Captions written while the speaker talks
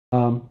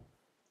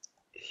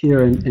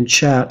here in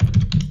chat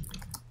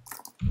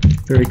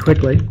very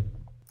quickly.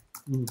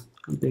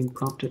 I'm being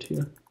prompted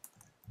here.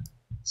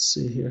 Let's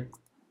see here.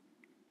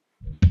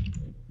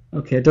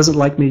 Okay, it doesn't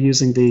like me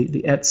using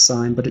the @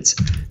 sign, but it's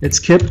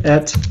Kip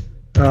at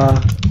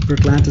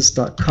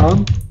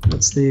verglantis.com.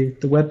 That's the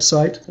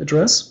website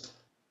address.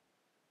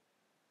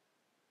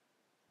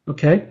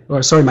 Okay,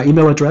 or sorry, my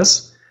email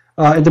address.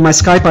 And then my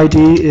Skype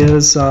ID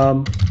is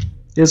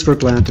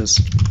Verglantis.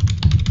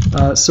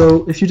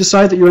 So if you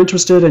decide that you're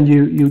interested and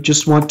you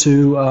just want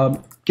to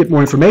get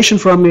more information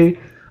from me,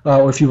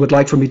 or if you would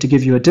like for me to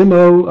give you a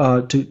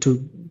demo,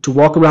 to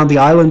walk around the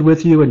island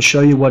with you and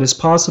show you what is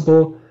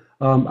possible,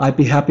 I'd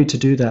be happy to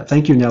do that.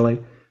 Thank you, Nellie.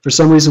 For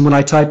some reason, when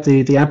I type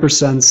the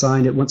ampersand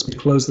sign, it wants me to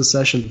close the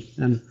session,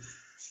 and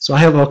so I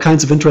have all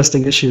kinds of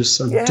interesting issues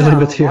I'm dealing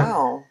with here.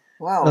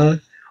 Wow.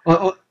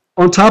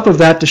 On top of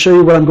that, to show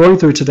you what I'm going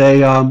through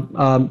today,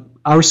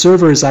 our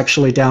server is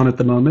actually down at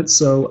the moment,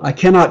 so I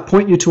cannot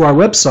point you to our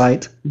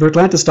website.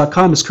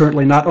 Verglantis.com is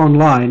currently not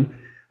online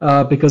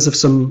because of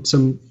some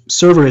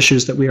server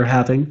issues that we are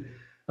having.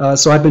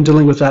 So I've been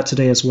dealing with that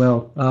today as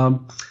well.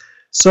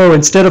 So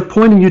instead of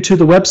pointing you to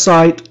the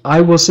website,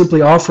 I will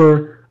simply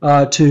offer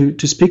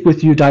to speak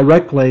with you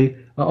directly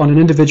on an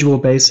individual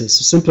basis.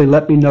 So simply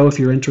let me know if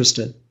you're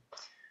interested.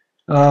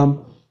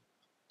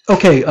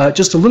 Okay,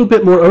 just a little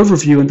bit more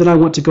overview, and then I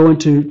want to go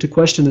into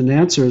question and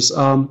answers.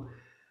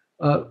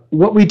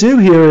 What we do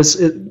here is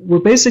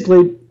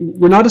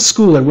we're not a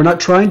school, and we're not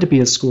trying to be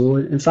a school.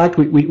 In fact,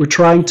 we're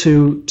trying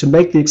to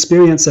make the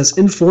experience as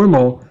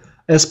informal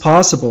as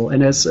possible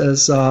and as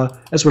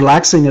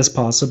relaxing as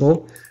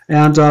possible.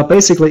 And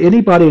basically,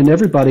 anybody and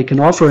everybody can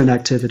offer an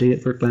activity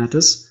at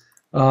Verglantis.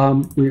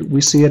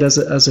 We see it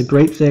as a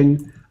great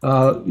thing.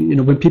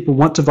 When people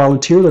want to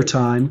volunteer their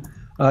time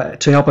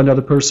to help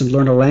another person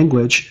learn a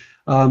language.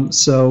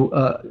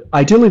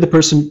 Ideally, the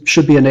person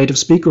should be a native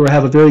speaker or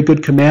have a very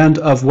good command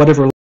of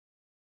whatever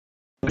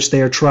language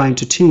they are trying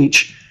to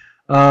teach.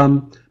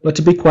 But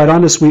to be quite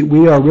honest,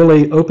 we are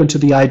really open to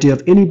the idea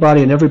of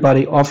anybody and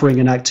everybody offering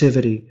an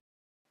activity.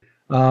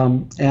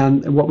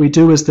 And what we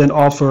do is then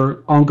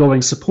offer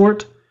ongoing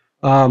support.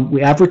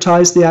 We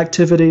advertise the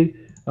activity.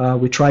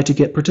 We try to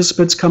get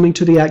participants coming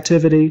to the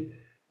activity.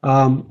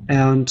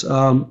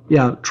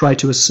 Try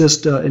to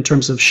assist in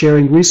terms of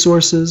sharing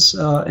resources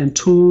and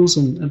tools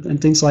and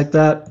things like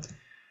that.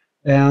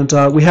 And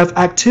we have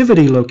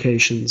activity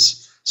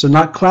locations, so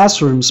not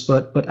classrooms,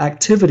 but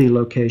activity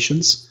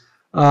locations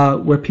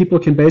where people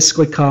can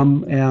basically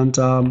come and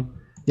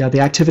the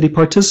activity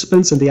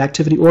participants and the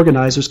activity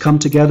organizers come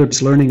together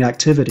as learning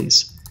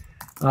activities.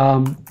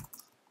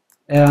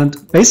 And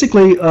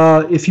basically,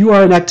 if you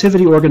are an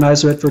activity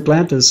organizer at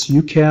Verglantis,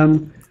 you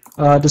can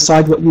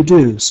decide what you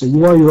do. So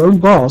you are your own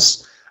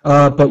boss,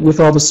 but with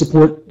all the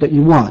support that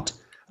you want.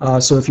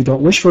 So if you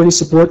don't wish for any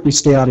support, we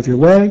stay out of your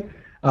way.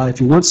 If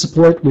you want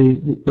support,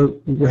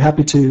 we're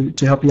happy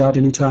to help you out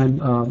anytime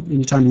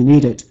you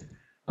need it.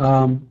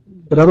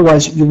 But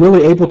otherwise, you're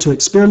really able to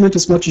experiment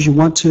as much as you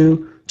want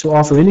to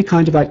offer any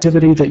kind of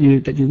activity that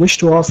you wish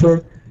to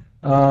offer.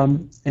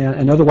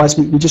 And otherwise,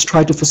 we just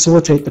try to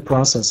facilitate the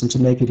process and to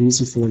make it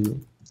easy for you.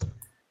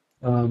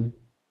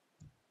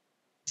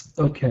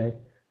 Okay.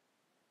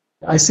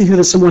 I see here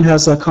that someone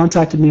has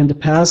contacted me in the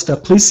past.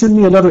 Please send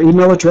me another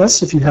email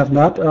address if you have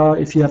not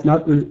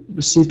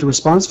received a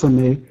response from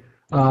me.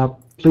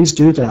 Please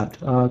do that.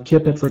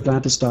 Kip at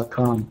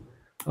verglantis.com.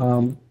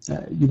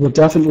 You will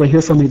definitely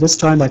hear from me this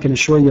time. I can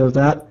assure you of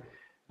that.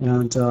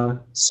 And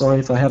sorry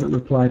if I haven't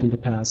replied in the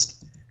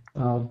past.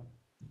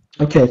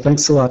 Okay,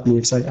 thanks a lot,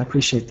 Neves. I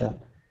appreciate that.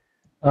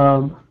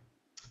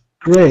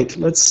 Great.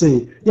 Let's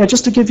see. Yeah,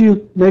 just to give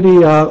you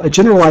maybe a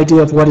general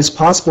idea of what is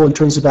possible in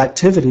terms of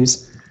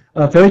activities.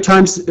 Very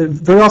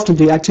often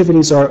the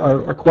activities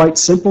are quite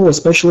simple,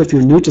 especially if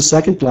you're new to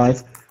Second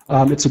Life.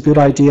 It's a good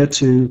idea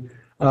to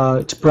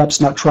perhaps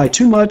not try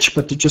too much,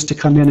 but just to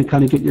come in and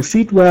kind of get your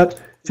feet wet,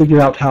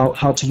 figure out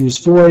how to use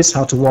voice,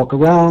 how to walk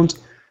around.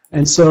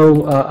 And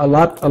so a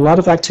lot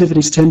of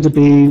activities tend to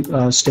be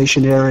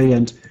stationary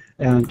and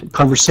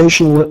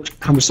conversational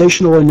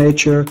in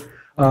nature.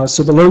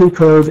 So the learning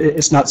curve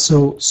is not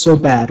so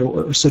bad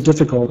or so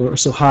difficult or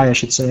so high, I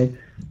should say,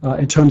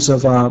 in terms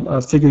of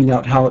figuring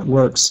out how it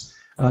works.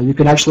 You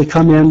can actually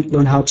come in,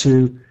 learn how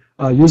to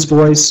use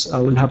voice,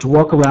 learn how to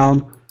walk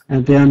around,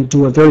 and then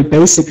do a very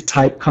basic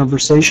type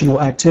conversational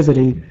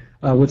activity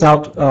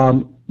without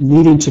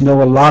needing to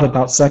know a lot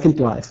about Second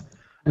Life.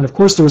 And of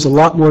course, there's a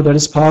lot more that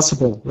is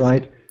possible,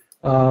 right?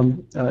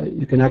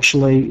 You can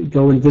actually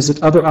go and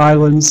visit other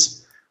islands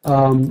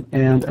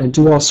and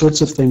do all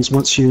sorts of things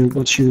once you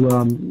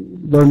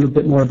learn a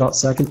bit more about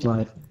Second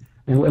Life.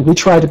 And we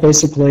try to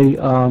basically,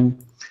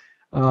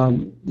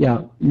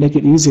 make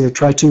it easier.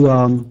 Try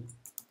to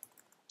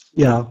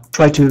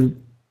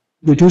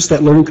reduce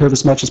that learning curve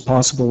as much as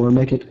possible, or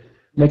make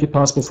it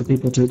possible for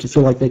people to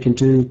feel like they can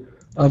do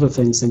other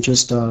things than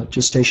just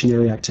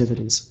stationary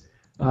activities.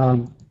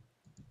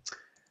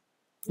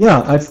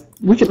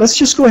 Let's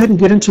just go ahead and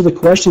get into the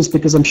questions,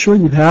 because I'm sure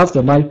you have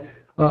them.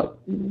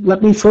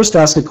 Let me first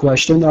ask a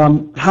question.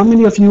 How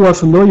many of you are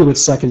familiar with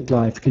Second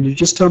Life? Can you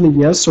just tell me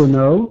yes or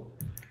no?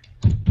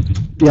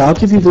 Yeah, I'll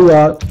give you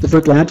the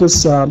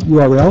Vertlantis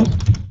URL.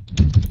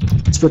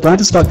 It's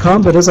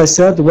vertlantis.com, but as I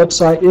said, the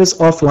website is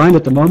offline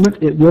at the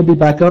moment. It will be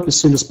back up as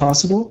soon as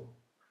possible.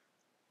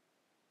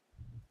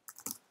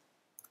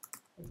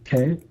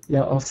 Okay,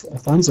 yeah,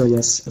 Alfonso,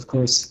 yes, of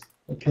course.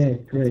 Okay,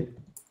 great.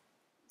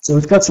 So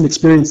we've got some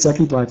experienced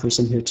Second Lifers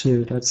in here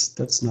too.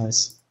 That's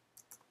nice.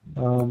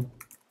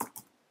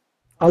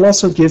 I'll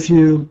also give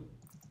you,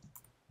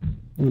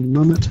 one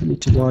moment, I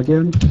need to log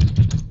in.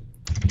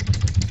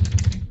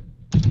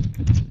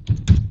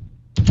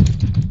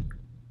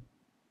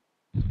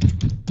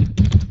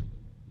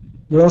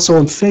 We're also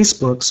on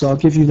Facebook, so I'll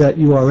give you that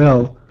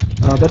URL.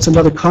 That's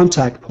another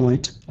contact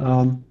point.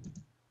 And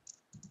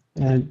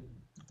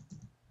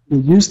we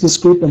use this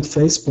group on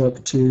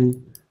Facebook to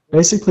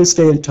basically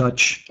stay in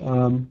touch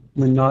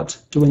when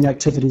not doing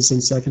activities in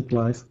Second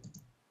Life.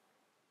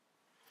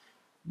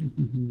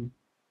 Mm-hmm.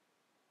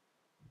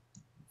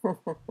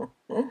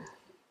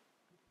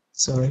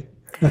 Sorry.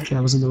 Okay, I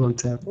was in the wrong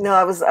tab. No,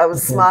 I was okay.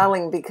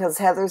 Smiling because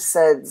Heather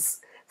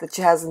says that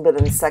she hasn't been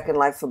in Second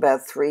Life for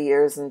about 3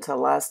 years until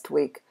last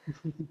week.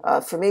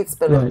 For me, it's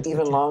been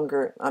even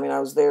longer. I mean, I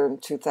was there in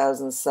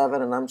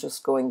 2007, and I'm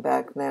just going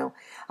back now.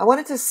 I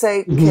wanted to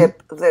say,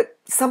 Kip, that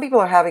some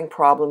people are having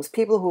problems,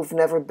 people who've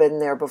never been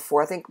there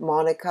before. I think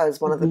Monica is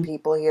one of the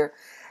people here.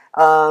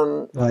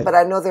 But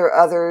I know there are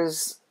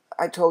others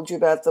I told you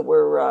about that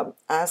were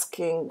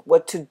asking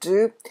what to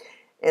do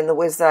in the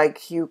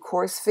WizIQ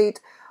course feed.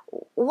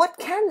 What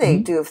can they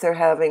do if they're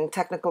having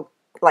technical,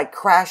 like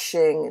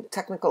crashing,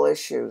 technical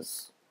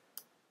issues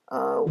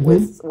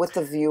with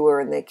the viewer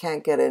and they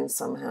can't get in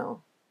somehow?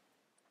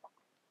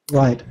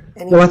 Right.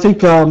 Well, I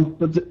think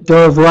there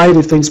are a variety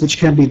of things which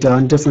can be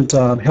done, different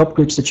help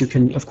groups that you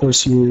can, of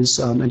course, use,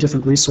 and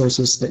different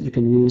resources that you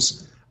can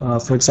use.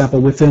 For example,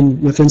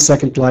 within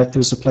Second Life,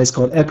 there's a place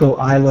called Echo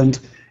Island.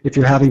 If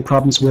you're having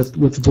problems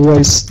with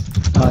voice,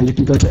 you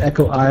can go to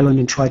Echo Island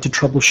and try to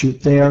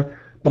troubleshoot there.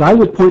 But I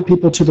would point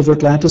people to the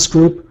Vertlantis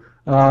group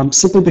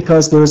simply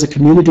because there is a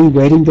community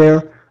waiting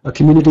there, a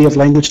community of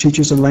language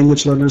teachers and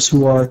language learners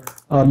who are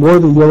more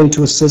than willing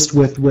to assist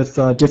with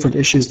different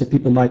issues that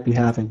people might be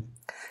having.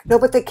 No,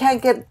 but they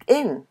can't get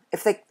in.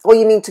 If they, well,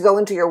 you mean to go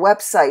into your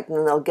website and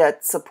then they'll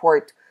get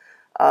support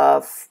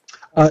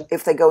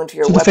if they go into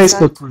your website? To the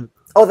Facebook group.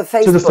 Oh, the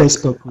Facebook. To the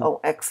Facebook group. Oh,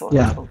 excellent.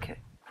 Yeah. Okay.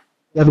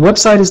 Yeah, the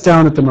website is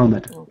down at the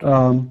moment.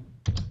 Okay.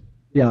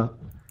 Yeah,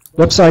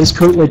 website is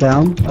currently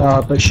down,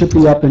 but should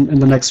be up in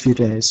the next few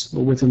days,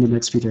 or within the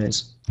next few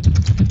days.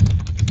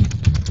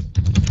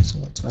 So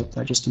I'll type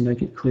that just to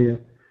make it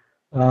clear.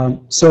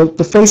 So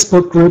the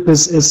Facebook group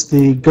is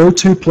the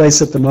go-to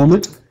place at the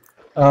moment.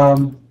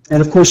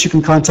 And of course, you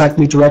can contact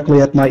me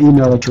directly at my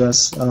email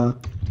address,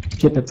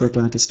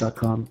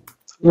 kip@vertlantis.com.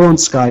 Or on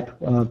Skype,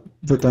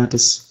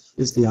 Vertlantis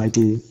is the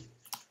ID,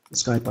 the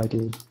Skype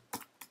ID.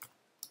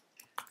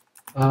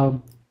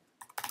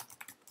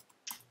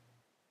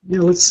 Yeah,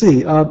 let's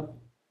see.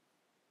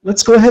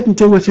 Let's go ahead and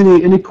deal with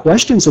any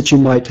questions that you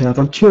might have.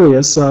 I'm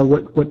curious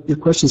what your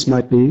questions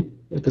might be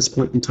at this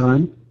point in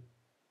time.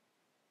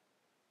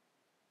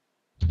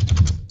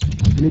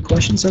 Any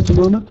questions at the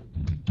moment?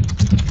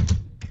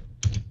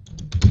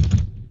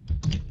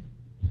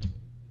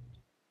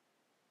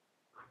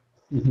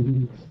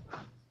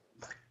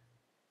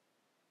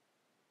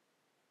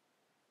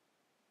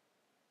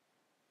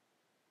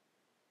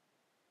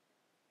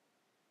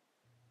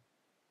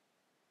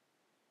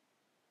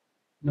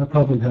 No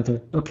problem,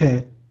 Heather.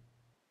 Okay.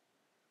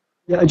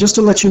 Yeah, just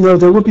to let you know,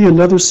 there will be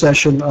another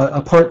session,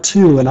 a part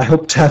 2, and I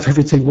hope to have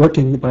everything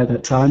working by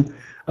that time.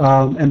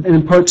 And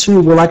in part 2,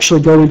 we'll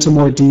actually go into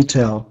more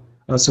detail.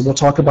 So we'll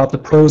talk about the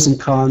pros and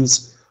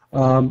cons.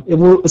 It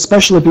will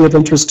especially be of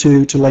interest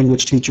to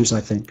language teachers, I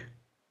think.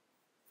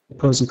 The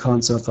pros and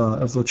cons of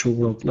virtual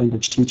world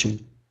language teaching.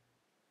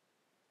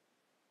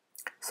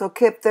 So,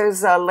 Kip,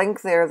 there's a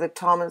link there that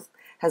Thomas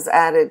has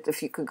added,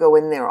 if you could go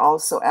in there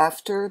also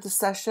after the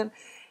session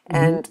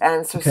and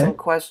answer some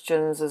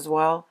questions as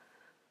well.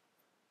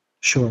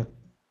 Sure.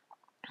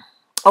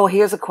 Oh,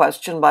 here's a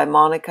question by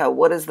Monica.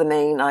 What is the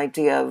main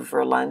idea of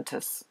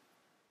Vertlantis?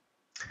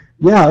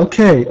 Yeah,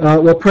 okay.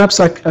 Well, perhaps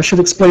I should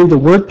explain the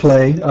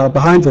wordplay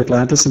behind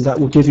Vertlantis, and that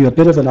will give you a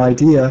bit of an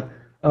idea.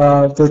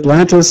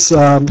 Vertlantis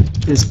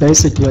is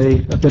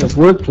basically a bit of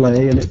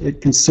wordplay, and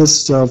it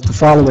consists of the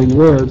following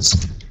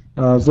words: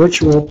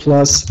 virtual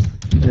plus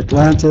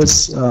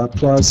Atlantis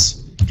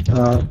plus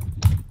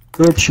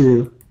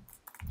virtue.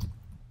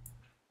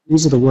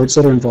 These are the words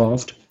that are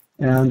involved.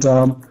 And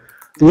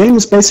the aim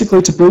is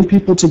basically to bring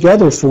people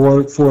together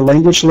for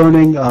language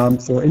learning,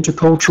 for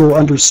intercultural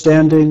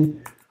understanding,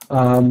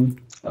 to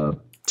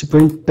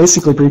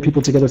basically bring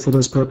people together for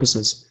those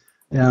purposes.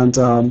 And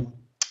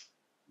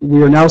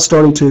we are now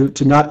starting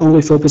to not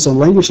only focus on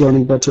language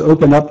learning, but to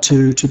open up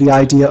to the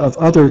idea of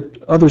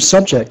other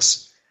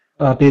subjects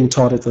being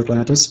taught at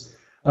Vertlantis,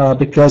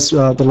 because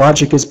the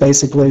logic is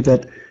basically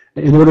that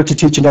in order to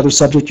teach another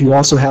subject, you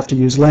also have to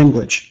use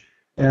language.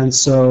 And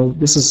so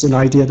this is an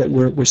idea that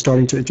we're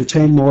starting to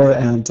entertain more,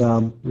 and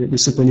we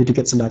simply need to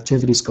get some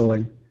activities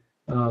going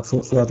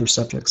for other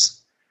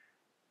subjects.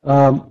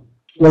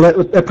 Well,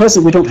 at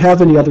present, we don't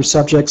have any other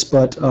subjects,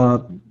 but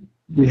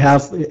we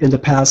have in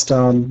the past,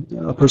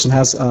 a person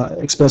has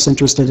expressed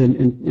interest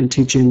in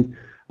teaching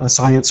a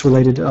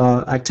science-related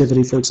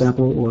activity, for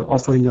example, or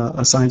offering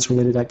a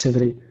science-related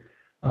activity.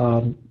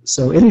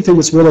 So anything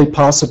is really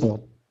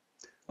possible.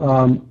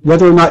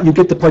 Whether or not you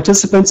get the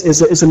participants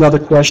is another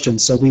question.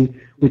 So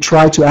we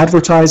try to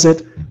advertise it,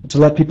 to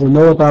let people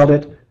know about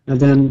it, and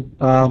then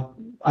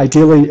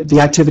ideally the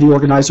activity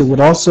organizer would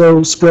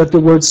also spread the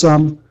word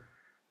some.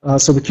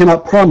 So we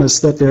cannot promise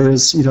that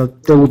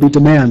there will be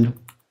demand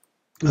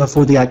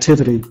for the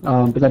activity,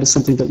 but that is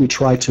something that we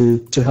try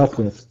to help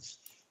with.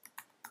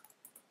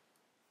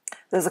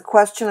 There's a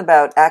question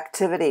about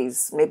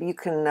activities. Maybe you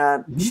can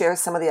share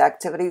some of the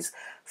activities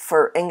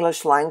for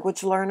English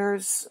language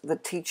learners the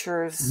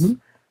teachers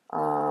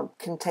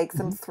can take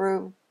them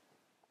through.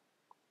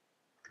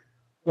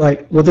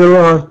 Right. Well, there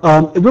are.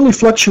 It really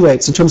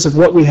fluctuates in terms of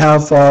what we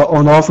have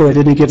on offer at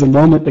any given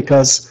moment,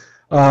 because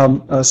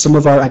some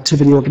of our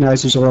activity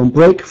organizers are on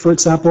break, for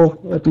example.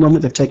 At the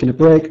moment, they've taken a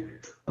break.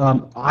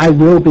 I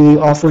will be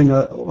offering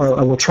or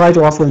I will try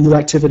to offer a new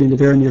activity in the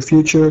very near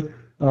future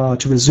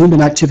to resume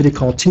an activity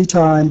called Tea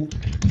Time.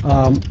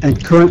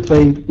 And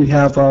currently, we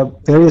have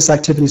various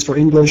activities for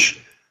English.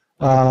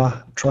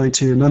 Trying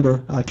to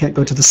remember, I can't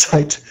go to the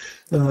site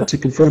to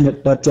confirm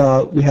it, but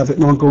we have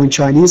an ongoing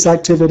Chinese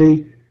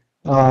activity,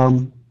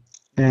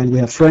 and we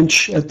have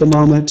French at the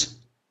moment.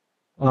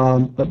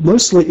 But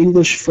mostly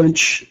English,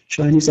 French,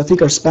 Chinese. I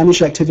think our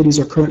Spanish activities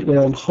are currently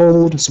on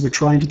hold, so we're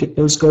trying to get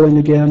those going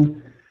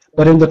again.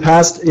 But in the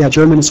past, yeah,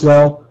 German as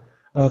well.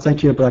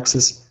 Thank you,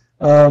 Abraxas.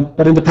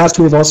 But in the past,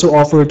 we've also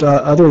offered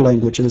other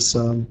languages.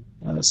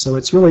 So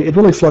it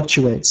really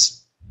fluctuates.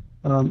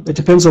 It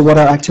depends on what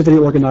our activity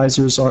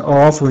organizers are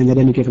offering at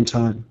any given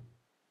time.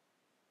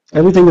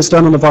 Everything is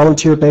done on a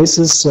volunteer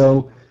basis,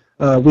 so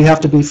we have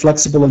to be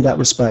flexible in that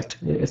respect.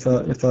 If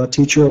a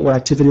teacher or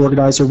activity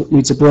organizer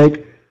needs a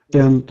break,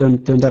 then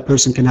that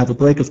person can have a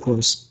break, of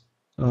course,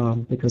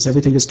 because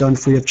everything is done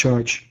free of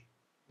charge.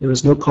 There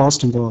is no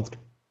cost involved.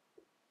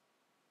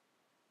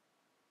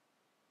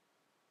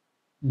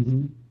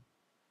 Mm-hmm.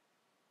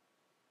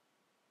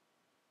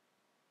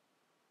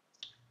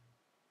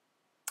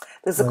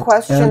 There's a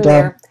question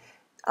there.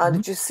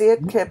 Did you see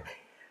it, Kip?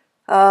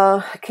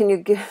 Can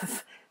you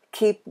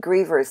keep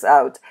grievers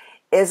out?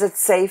 Is it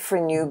safe for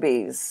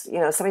newbies? You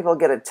know, some people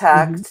get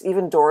attacked.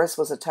 Even Doris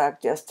was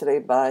attacked yesterday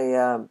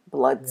by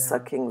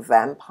blood-sucking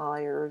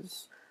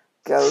vampires,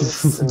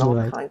 ghosts, and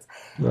all kinds.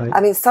 Right.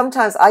 I mean,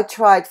 sometimes I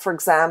tried, for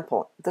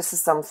example, this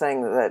is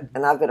something that,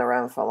 and I've been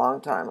around for a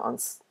long time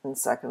in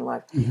Second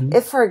Life.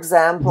 If, for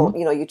example,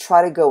 you know, you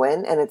try to go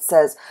in and it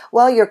says,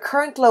 well, your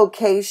current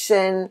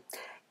location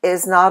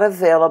is not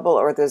available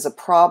or there's a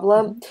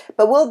problem,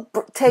 but we'll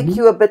take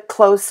you a bit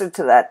closer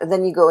to that. And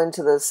then you go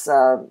into this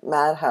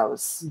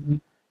madhouse,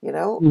 you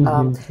know?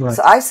 Right.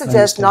 So I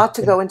suggest not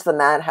to go into the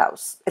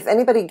madhouse. If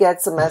anybody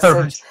gets a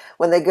message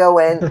when they go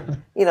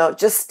in, you know,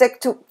 just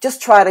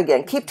try it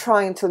again. Keep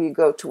trying until you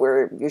go to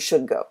where you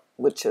should go,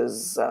 which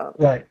is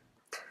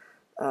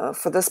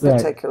for this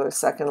particular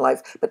Second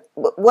Life. But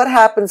what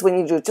happens when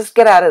you do? Just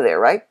get out of there,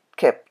 right,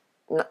 Kip?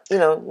 You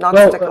know, not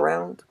stick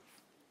around.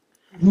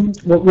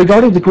 Well,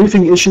 regarding the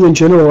griefing issue in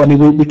general, I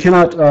mean, we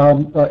cannot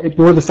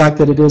ignore the fact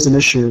that it is an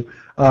issue,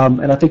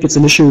 and I think it's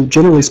an issue,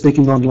 generally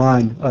speaking,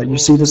 online. You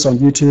see this on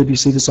YouTube, you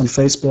see this on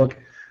Facebook,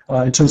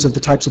 in terms of the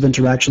types of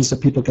interactions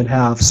that people can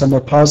have. Some are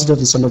positive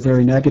and some are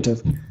very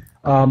negative.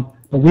 But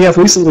we have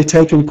recently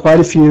taken quite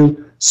a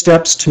few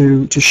steps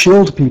to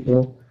shield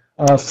people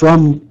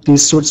from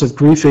these sorts of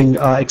griefing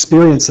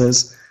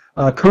experiences.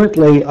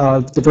 Currently,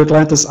 the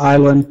Vertlantis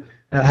Island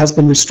has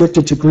been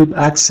restricted to group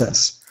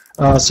access.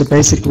 So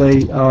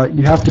basically,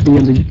 you have to be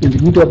in the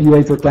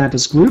UWA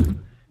Vertlantis group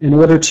in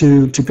order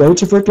to go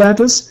to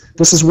Vertlantis.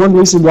 This is one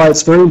reason why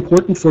it's very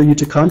important for you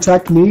to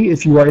contact me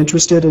if you are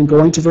interested in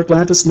going to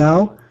Vertlantis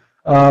now.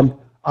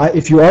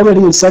 If you're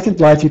already in Second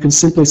Life, you can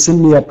simply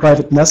send me a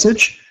private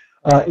message.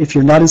 If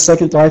you're not in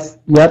Second Life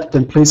yet,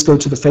 then please go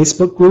to the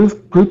Facebook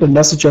group and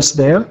message us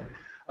there.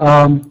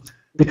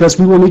 Because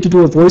we will need to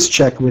do a voice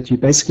check with you.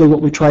 Basically,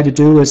 what we try to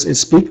do is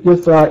speak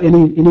with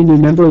any new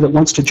member that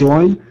wants to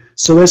join,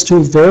 so as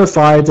to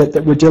verify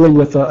that we're dealing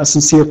with a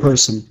sincere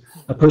person,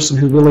 a person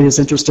who really is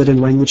interested in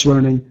language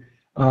learning.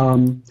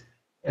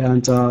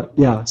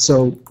 Yeah,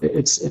 so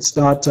it's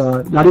not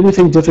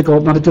anything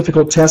difficult, not a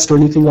difficult test or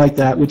anything like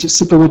that. We just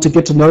simply want to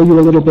get to know you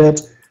a little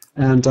bit,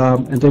 and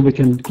then we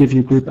can give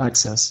you group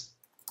access.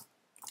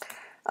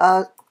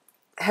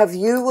 Have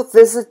you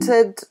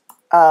visited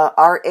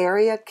our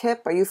area,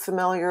 Kip? Are you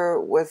familiar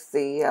with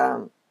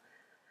the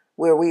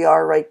where we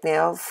are right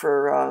now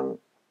for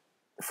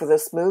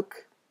this MOOC?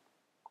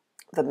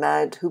 The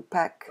Mad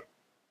Hoopak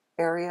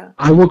area?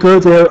 I will go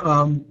there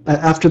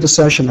after the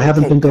session. I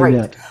haven't been there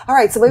yet. All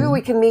right, so maybe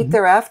we can meet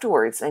there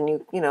afterwards, and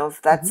you know,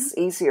 if that's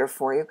easier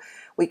for you,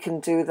 we can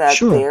do that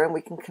there, and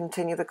we can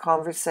continue the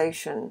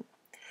conversation.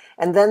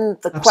 And then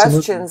the Absolutely.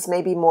 questions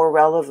may be more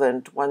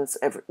relevant once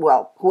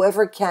well,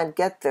 whoever can't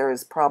get there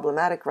is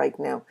problematic right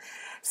now.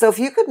 So if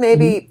you could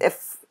maybe, Hmm.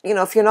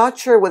 if you're not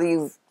sure whether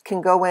you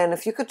can go in,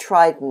 if you could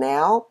try it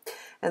now,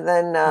 and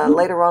then Hmm.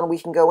 later on we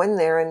can go in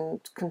there and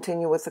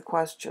continue with the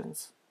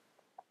questions.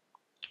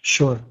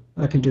 Sure,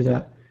 I can do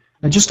that.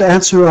 And just to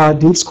answer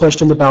Deep's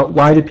question about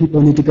why do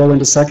people need to go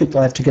into Second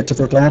Life to get to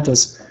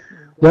Verdantis,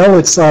 well,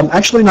 it's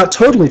actually not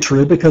totally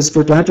true because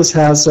Verdantis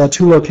has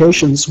two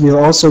locations. We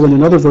are also in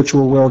another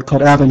virtual world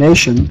called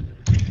Avanation.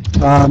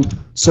 Um,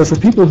 so for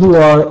people who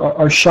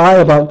are shy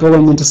about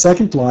going into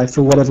Second Life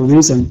for whatever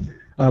reason,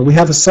 we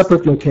have a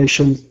separate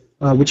location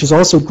which is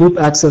also group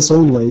access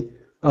only.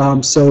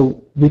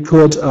 So we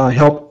could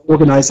help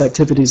organize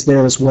activities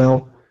there as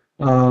well.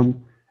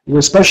 Um, we're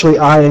especially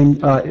eyeing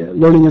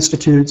learning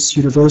institutes,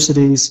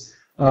 universities,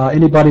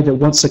 anybody that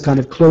wants a kind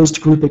of closed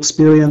group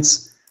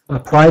experience, a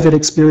private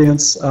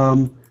experience.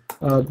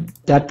 Uh,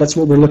 that's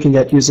what we're looking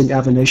at using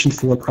Avanation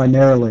for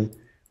primarily.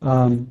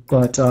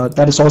 But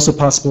that is also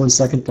possible in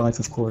Second Life,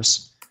 of course.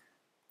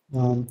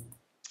 Um,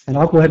 and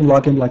I'll go ahead and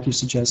log in like you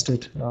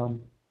suggested.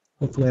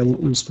 Hopefully I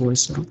won't lose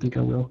voice. I don't think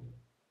I will.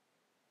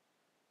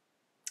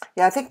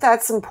 Yeah, I think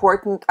that's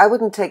important. I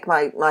wouldn't take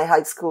my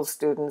high school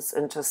students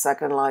into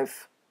Second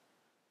Life.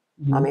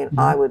 I Mm-hmm. mean,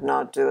 I Mm-hmm. would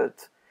not do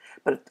it.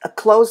 But a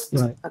closed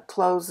Right. a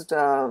closed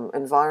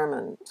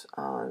environment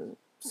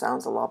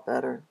sounds a lot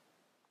better.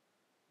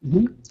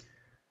 Mm-hmm.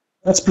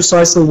 That's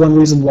precisely one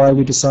reason why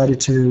we decided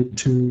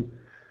to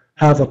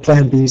have a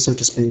plan B, so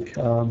to speak.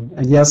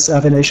 And yes,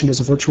 Avanation is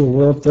a virtual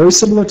world, very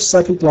similar to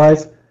Second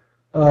Life.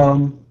 Um,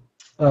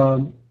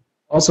 um,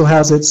 Also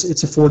has its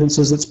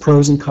affordances, its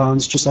pros and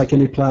cons, just like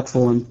any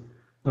platform.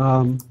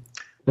 Um,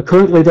 but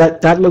currently,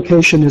 that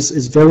location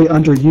is very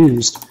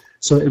underused,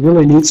 so it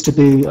really needs to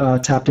be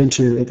tapped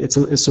into.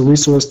 It's a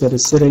resource that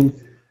is sitting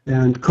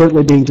and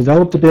currently being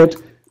developed a bit,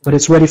 but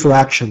it's ready for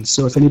action. So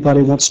if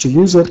anybody wants to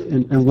use it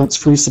and wants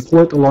free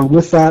support along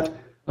with that,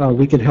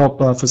 we can help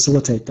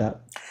facilitate that.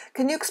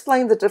 Can you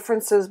explain the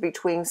differences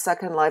between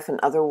Second Life and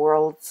other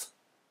worlds?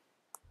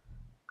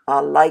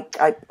 Like,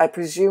 I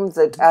presume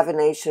that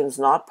Avanation is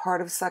not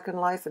part of Second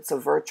Life. It's a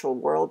virtual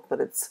world, but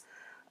it's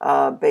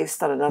based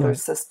on another Right,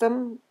 system.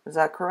 Is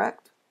that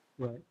correct?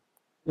 right,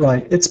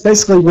 right. It's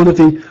basically one of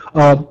the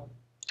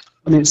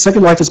I mean,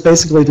 Second Life is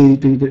basically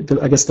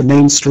I guess the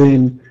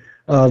mainstream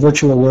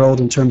virtual world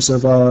in terms of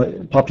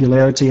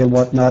popularity and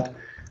whatnot,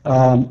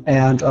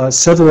 and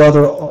several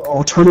other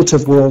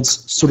alternative worlds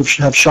sort of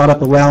have shot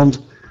up around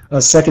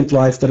Second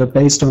Life that are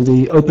based on the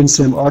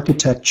OpenSim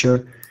architecture,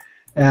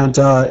 and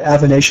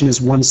Avanation is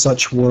one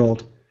such world.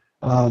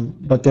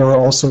 But there are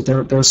also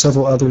there are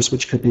several others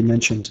which could be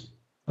mentioned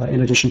in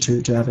addition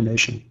to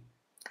Avanation.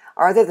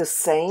 Are they the Uh,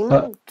 same?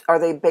 Are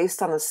they based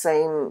on the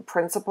same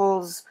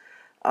principles,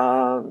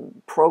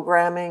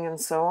 programming, and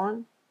so on?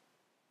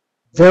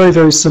 Very,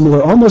 very similar,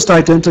 almost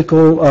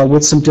identical,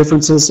 with some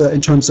differences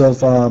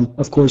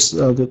of course,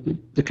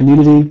 the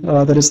community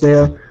that is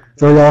there.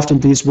 Very often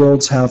these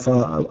worlds have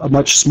a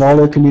much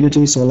smaller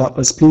community, so a lot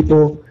less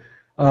people,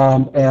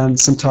 and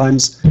sometimes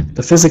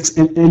the physics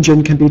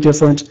engine can be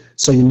different,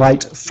 so you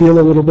might feel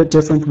a little bit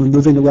different when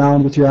moving around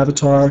with your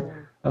avatar,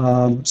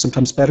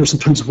 sometimes better,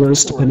 sometimes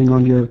worse, depending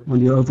on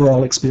your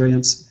overall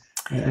experience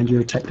and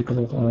your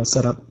technical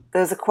setup.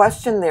 There's a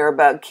question there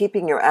about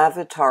keeping your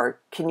avatar.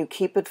 Can you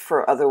keep it for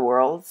other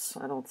worlds?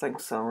 I don't think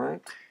so,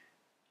 right?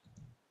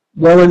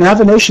 Well, in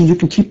Avanation, you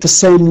can keep the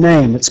same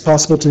name. It's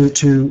possible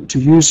to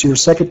use your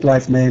Second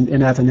Life name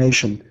in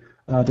Avanation.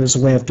 There's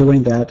a way of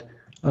doing that.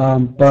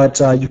 But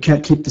you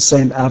can't keep the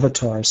same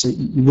avatar, so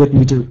you would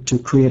need to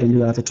create a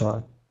new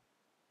avatar.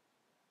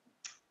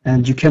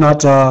 And you cannot,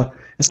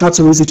 it's not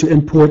so easy to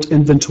import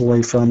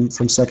inventory from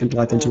Second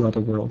Life into Mm.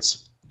 other worlds.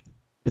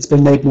 It's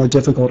been made more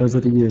difficult over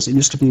the years. It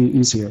used to be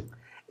easier.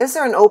 Is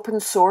there an open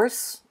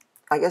source?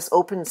 I guess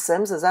Open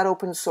Sims, is that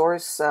open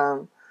source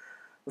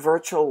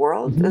virtual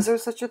world? Hmm. Is there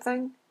such a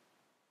thing?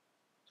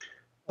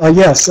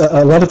 Yes,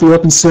 a lot of the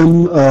OpenSim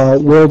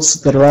worlds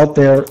that are out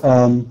there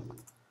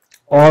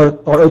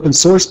are open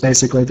source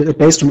basically. They're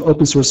based on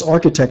open source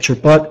architecture,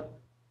 but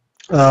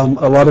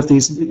a lot of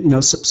these,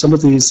 some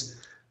of these,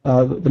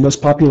 the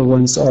most popular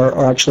ones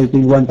are actually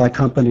being run by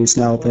companies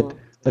now Mm.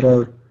 that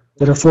are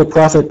that are for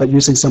profit, but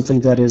using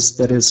something that is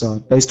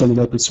based on an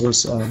open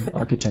source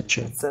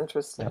architecture. That's Yeah.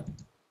 interesting.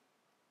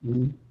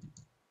 Mhm.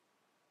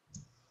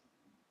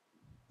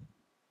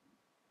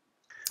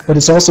 But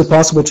it's also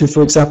possible to,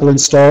 for example,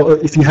 install,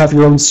 if you have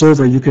your own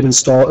server, you could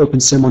install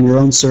OpenSim on your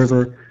own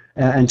server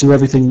and do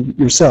everything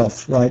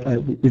yourself, right?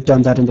 We've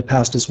done that in the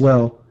past as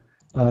well,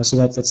 so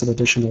that's an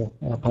additional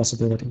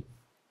possibility.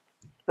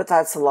 But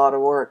that's a lot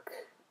of work,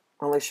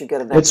 unless you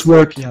get an It's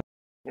work, expert. yeah.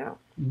 Yeah.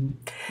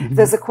 Mhm.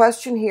 There's Mhm. a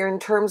question here in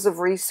terms of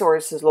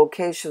resources,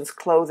 locations,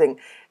 clothing.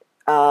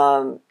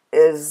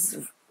 Is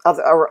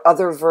are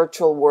other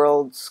virtual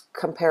worlds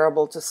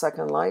comparable to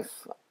Second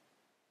Life?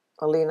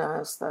 Alina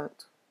asked that.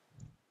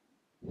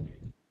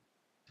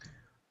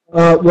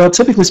 Well,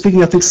 typically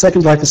speaking, I think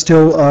Second Life is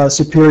still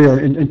superior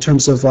in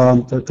terms of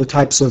the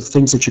types of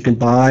things that you can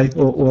buy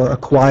or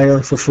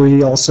acquire for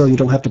free. Also, you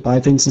don't have to buy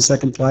things in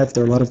Second Life.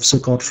 There are a lot of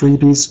so-called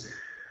freebies.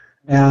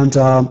 And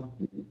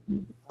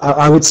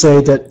I would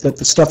say that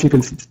the stuff you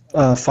can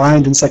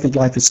find in Second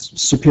Life is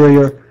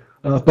superior,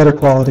 better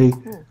quality.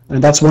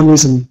 And that's one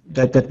reason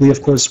that we,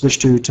 of course, wish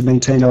to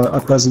maintain our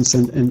presence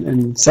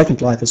in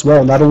Second Life as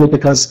well. Not only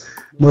because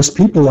most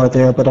people are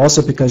there, but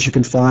also because you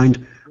can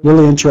find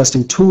really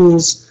interesting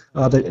tools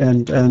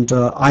and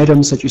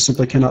items that you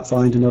simply cannot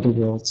find in other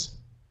worlds.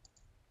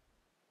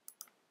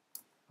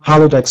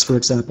 Holodecks, for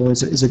example,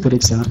 is a good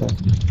example.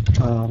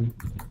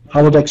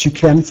 Holodecks you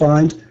can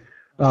find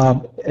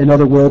in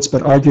other worlds,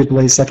 but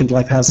arguably Second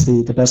Life has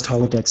the best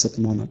holodecks at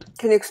the moment.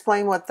 Can you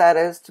explain what that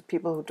is to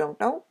people who don't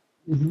know?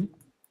 Mm-hmm.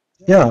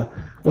 Yeah,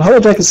 well,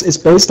 holodeck is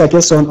based, I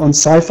guess, on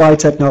sci-fi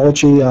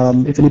technology.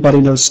 If anybody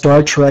knows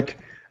Star Trek,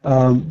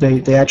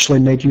 they actually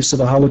made use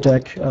of a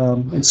holodeck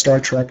in Star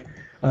Trek.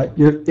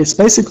 It's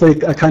basically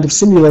a kind of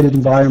simulated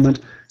environment.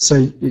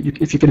 So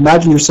if you can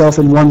imagine yourself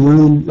in one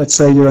room, let's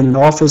say you're in an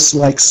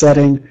office-like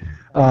setting,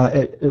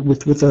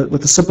 with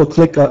a simple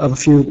click of a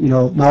few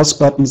mouse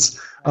buttons,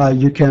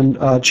 you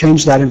can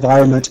change that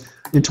environment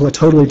into a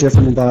totally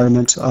different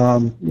environment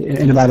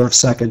in a matter of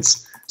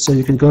seconds. So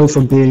you can go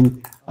from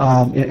being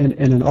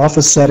in an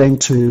office setting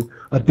to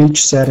a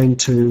beach setting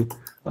to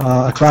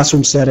a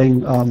classroom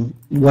setting,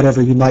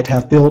 whatever you might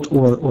have built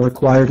or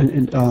acquired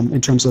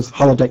in terms of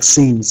holodeck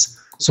scenes,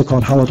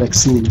 so-called holodeck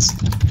scenes.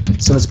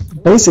 So it's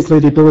basically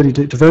the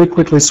ability to very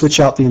quickly switch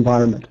out the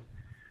environment.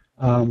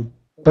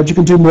 But you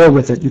can do more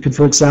with it. You can,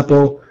 for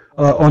example,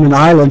 on an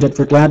island at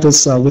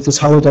Verglantis with this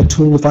holodeck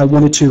tool, if I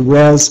wanted to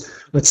res,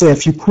 let's say, a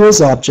few quiz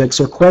objects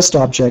or quest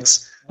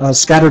objects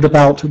scattered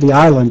about the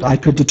island, I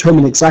could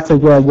determine exactly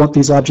where I want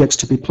these objects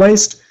to be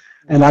placed,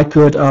 and I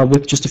could,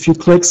 with just a few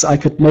clicks, I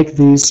could make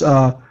these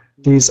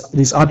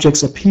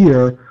objects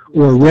appear,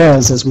 or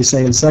res, as we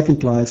say in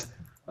Second Life,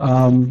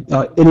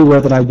 anywhere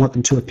that I want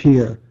them to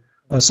appear.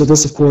 So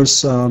this, of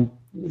course,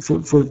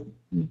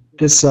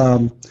 this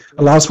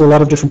allows for a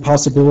lot of different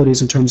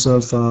possibilities in terms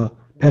of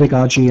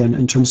pedagogy and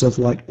in terms of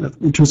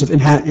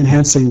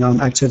enhancing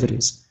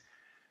activities.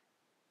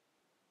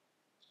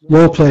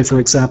 Role play,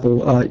 for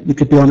example, you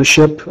could be on a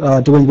ship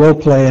doing role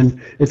play,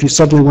 and if you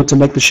suddenly want to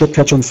make the ship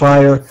catch on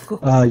fire,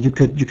 you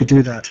could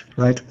do that,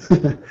 right?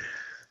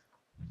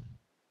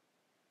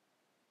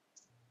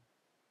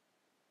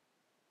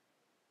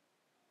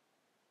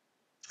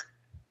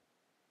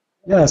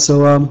 Yeah.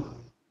 So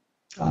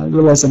I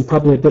realize I'm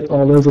probably a bit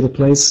all over the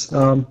place.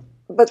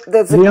 But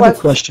there's Any a other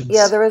question. questions?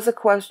 Yeah, there is a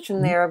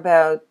question there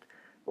about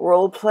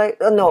role play.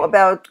 No,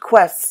 about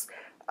quests.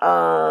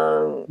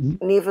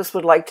 Nevis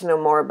would like to know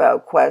more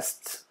about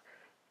quests.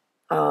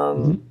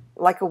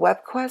 Like a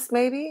web quest,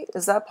 maybe?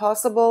 Is that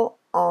possible?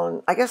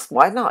 I guess,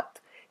 why not?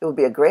 It would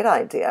be a great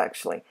idea,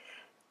 actually,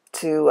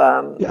 to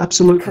Yeah,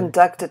 absolutely.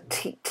 conduct a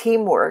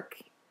teamwork,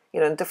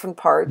 in different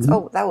parts.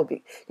 Oh, that would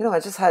be, I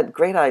just had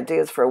great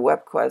ideas for a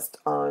web quest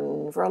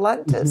on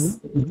Verlantis.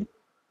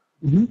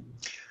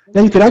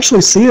 Now you could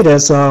actually see it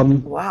as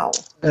Wow.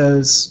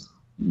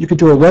 you could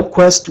do a web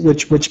quest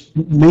which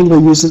mainly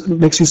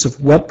makes use of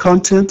web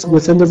content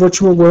within the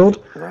virtual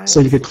world. Right.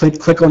 So you could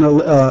click on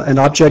an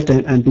object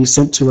and be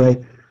sent to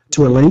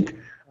a link.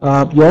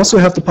 You also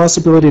have the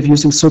possibility of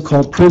using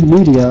so-called print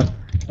media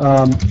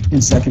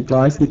in Second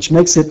Life, which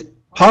makes it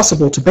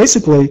possible to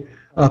basically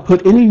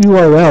put any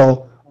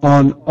URL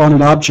on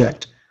an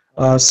object.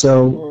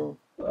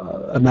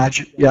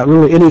 Imagine,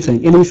 really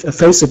anything. A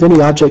face of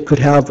any object could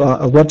have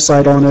a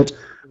website on it,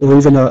 or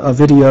even a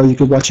video. You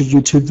could watch a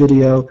YouTube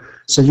video.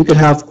 So you could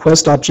have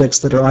quest objects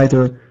that are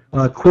either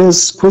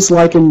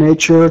quiz-like in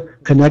nature,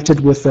 connected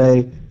with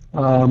a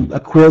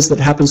quiz that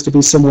happens to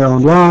be somewhere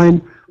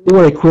online,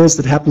 or a quiz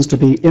that happens to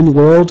be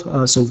in-world,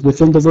 so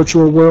within the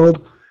virtual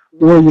world.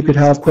 Or you could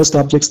have quest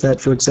objects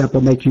that, for example,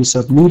 make use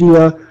of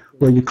media,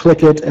 where you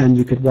click it and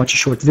you could watch a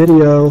short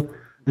video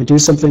and do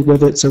something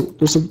with it. So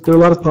there are a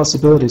lot of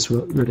possibilities,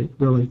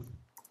 really.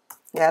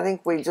 Yeah, I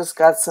think we just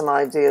got some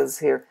ideas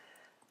here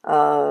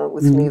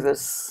with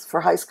Nevis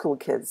for high school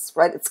kids,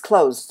 right? It's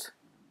closed.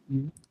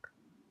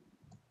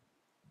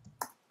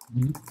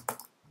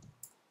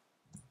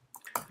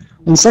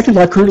 In Second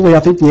Life, currently, I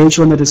think the age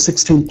limit is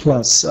 16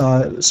 plus,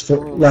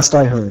 last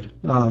I heard.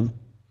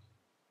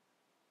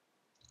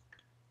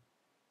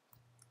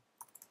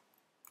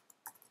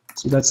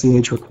 So that's the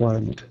age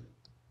requirement,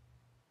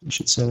 I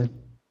should say.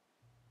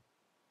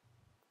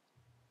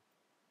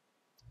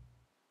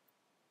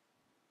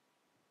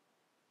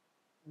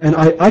 And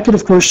I could,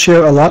 of course,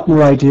 share a lot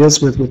more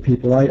ideas with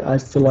people. I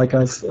feel like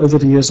over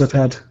the years, I've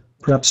had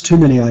perhaps too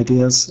many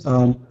ideas,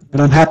 and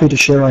I'm happy to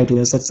share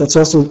ideas. That's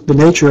also the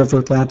nature of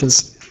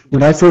Atlantis.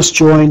 When I first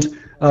joined,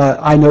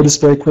 I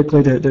noticed very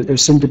quickly that there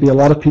seemed to be a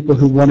lot of people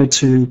who wanted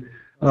to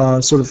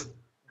sort of,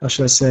 how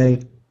should I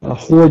say,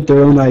 hoard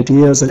their own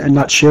ideas and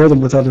not share them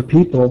with other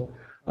people.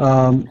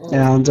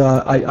 And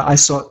I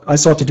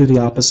sought to do the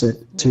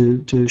opposite,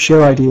 to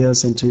share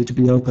ideas and to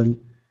be open.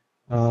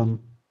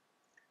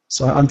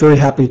 So I'm very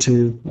happy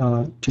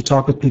to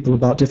talk with people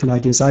about different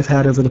ideas I've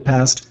had over the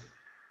past.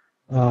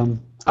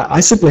 I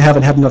simply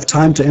haven't had enough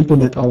time to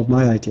implement all of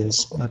my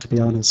ideas, to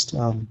be honest.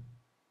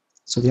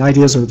 So the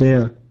ideas are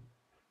there.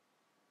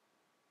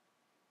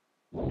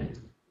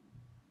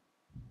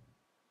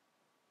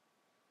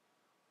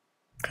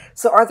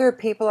 So are there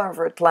people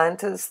over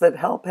Atlantis that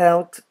help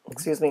out,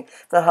 excuse me,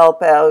 that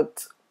help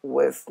out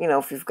with,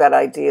 if you've got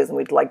ideas and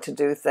we'd like to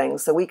do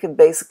things, so we could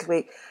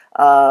basically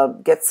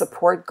get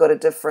support, go to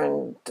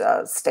different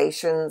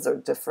stations or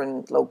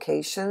different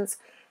locations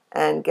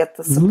and get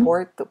the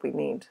support that we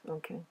need?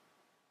 Okay.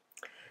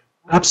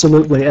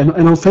 Absolutely. And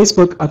on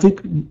Facebook, I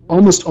think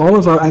almost all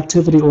of our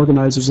activity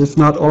organizers, if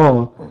not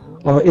all,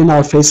 are in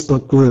our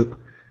Facebook group.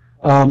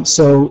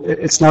 So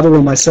it's not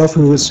only myself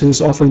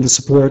who's offering the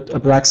support.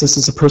 Abraxas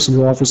is a person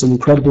who offers an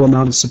incredible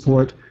amount of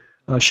support.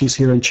 She's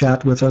here in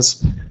chat with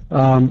us,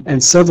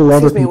 and several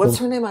other people. What's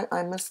her name?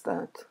 I missed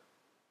that.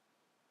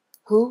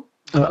 Who?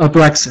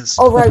 Abraxas.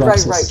 Oh, right.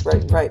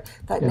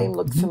 That Yeah. name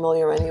looked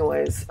familiar,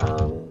 anyways.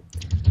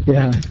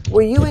 Yeah.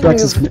 Were you in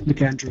Abraxas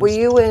McAndrews. Were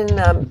you in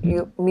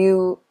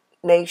Move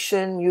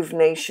Nation,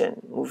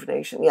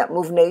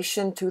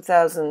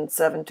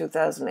 2007,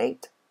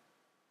 2008?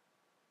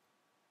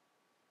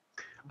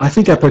 I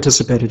think I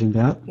participated in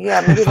that.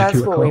 Yeah, maybe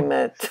that's where we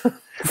met.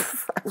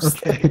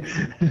 Okay.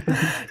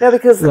 No,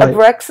 because Right.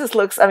 Abraxas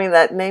looks,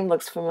 that name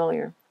looks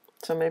familiar.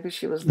 So maybe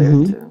she was there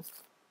too.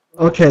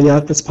 Okay, yeah,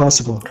 that's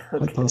possible.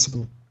 Quite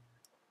possible.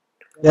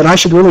 And I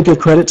should really give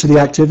credit to the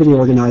activity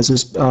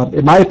organizers.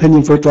 In my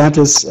opinion,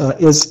 Vertlantis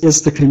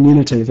is the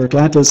community.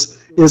 Vertlantis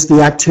is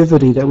the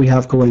activity that we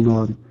have going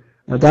on.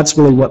 That's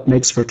really what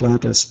makes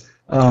Vertlantis.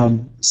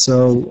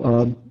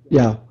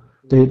 Yeah,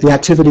 the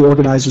activity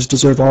organizers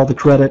deserve all the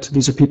credit.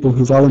 These are people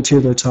who volunteer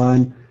their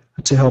time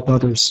to help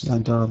others.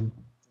 And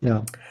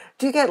yeah.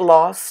 Do you get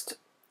lost?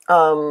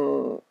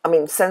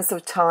 Sense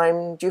of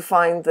time. Do you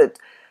find that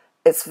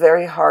it's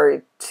very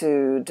hard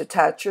to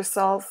detach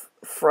yourself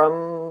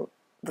from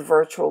the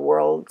virtual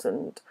world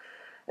and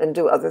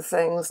do other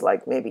things,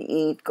 like maybe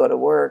eat, go to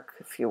work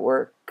if you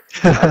work?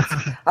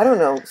 I don't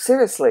know.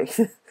 Seriously,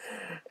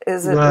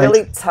 is it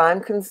really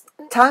time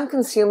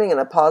consuming in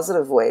a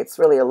positive way? It's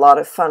really a lot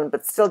of fun,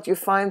 but still, do you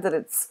find that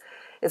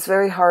it's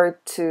very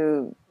hard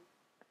to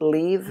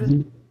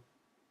leave?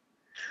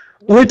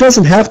 Well, it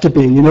doesn't have to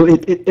be.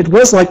 It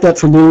was like that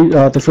for me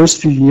the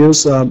first few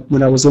years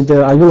when I was in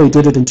there. I really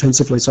did it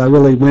intensively. So I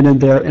really went in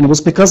there, and it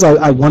was because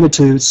I wanted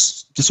to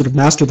sort of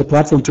master the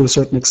platform to a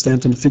certain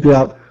extent and figure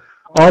out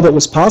all that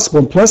was possible.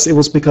 And plus, it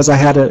was because I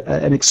had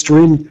an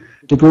extreme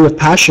degree of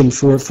passion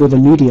for the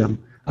medium.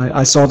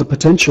 I saw the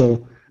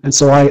potential, and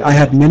so I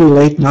had many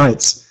late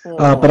nights.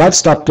 But I've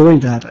stopped doing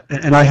that,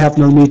 and I have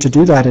no need to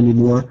do that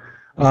anymore.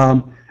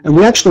 And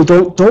we actually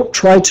don't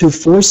try to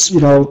force,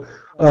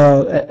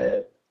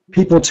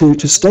 people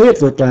to stay at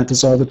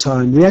Vertlantis all the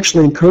time. We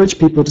actually encourage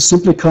people to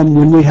simply come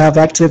when we have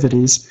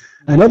activities,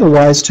 and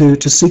otherwise to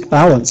seek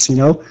balance,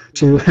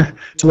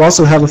 to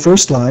also have a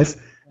first life,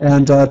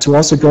 and to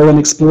also go and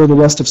explore the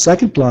rest of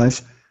Second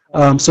Life.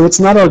 So it's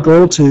not our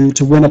goal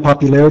to win a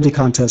popularity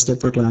contest at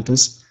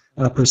Vertlantis,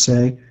 per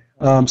se.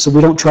 So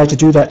we don't try to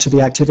do that to the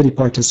activity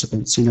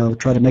participants,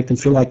 try to make them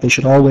feel like they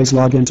should always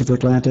log into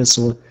Vertlantis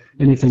or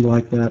anything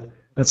like that.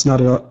 That's not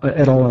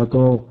at all our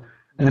goal.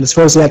 And as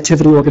far as the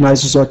activity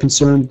organizers are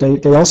concerned,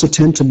 they also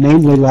tend to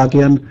mainly log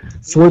in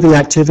for the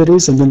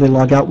activities, and then they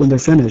log out when they're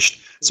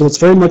finished. So it's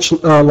very much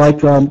like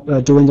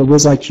doing a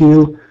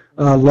WizIQ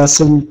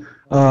lesson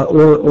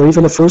or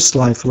even a First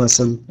Life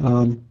lesson,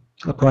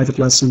 a private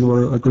lesson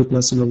or a group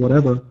lesson or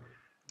whatever.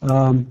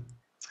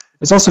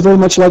 It's also very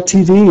much like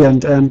TV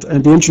and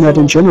the internet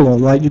in general,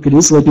 right? You could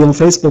easily be on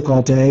Facebook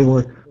all day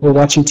or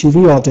watching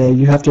TV all day.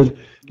 You have to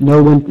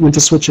know when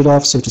to switch it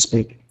off, so to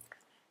speak.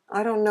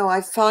 I don't know.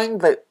 I find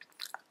that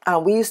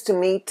we used to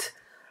meet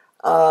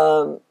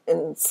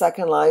in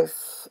Second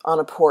Life on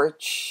a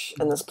porch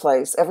in this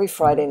place every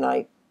Friday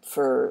night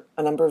for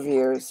a number of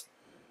years,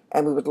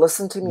 and we would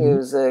listen to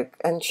music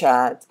and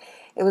chat.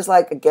 It was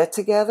like a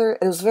get-together.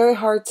 It was very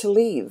hard to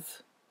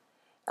leave.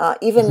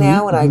 Even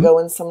now when I go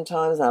in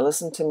sometimes and I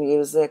listen to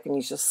music and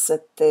you just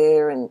sit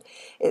there, and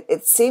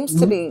it seems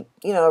to be,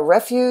 a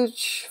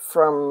refuge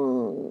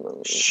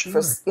from,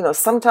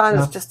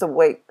 sometimes just a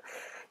way,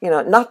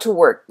 not to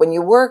work. When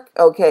you work,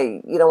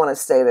 okay, you don't want to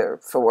stay there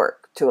for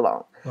work too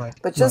long. Right.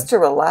 But just to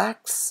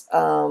relax,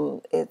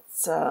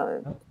 it's,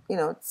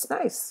 it's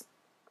nice.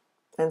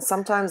 And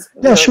sometimes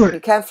you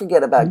can't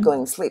forget about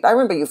going to sleep. I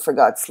remember you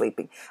forgot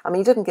sleeping.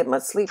 You didn't get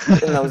much sleep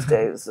in those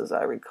days, as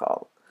I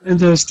recall. In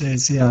those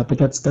days, yeah, but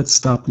that's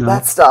stopped now.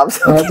 That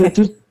stopped.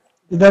 Okay.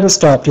 That has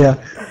stopped, yeah.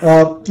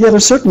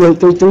 There's certainly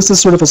there's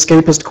this sort of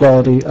escapist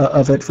quality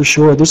of it for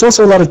sure. There's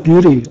also a lot of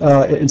beauty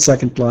in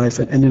Second Life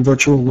and in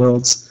virtual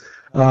worlds,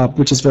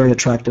 which is very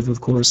attractive,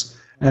 of course.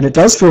 And it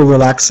does feel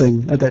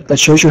relaxing. That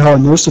shows you how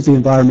immersive the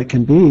environment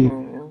can be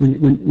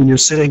when you're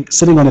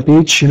sitting on a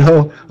beach,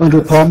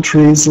 under palm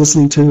trees,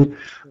 listening to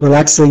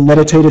relaxing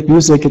meditative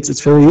music.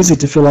 It's very easy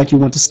to feel like you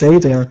want to stay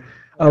there.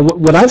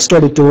 What I've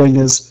started doing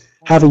is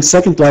having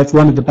Second Life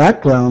run in the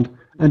background,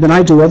 and then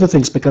I do other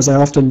things because I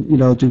often,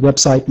 do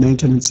website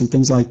maintenance and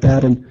things like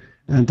that, and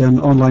then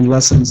online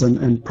lessons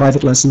and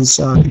private lessons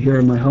here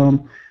in my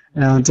home.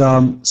 And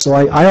so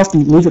I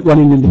often leave it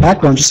running in the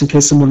background just in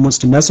case someone wants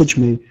to message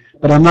me.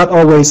 But I'm not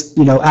always,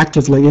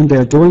 actively in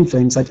there doing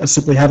things. I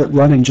simply have it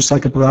running just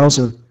like a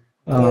browser.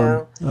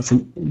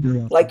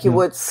 Like you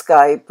would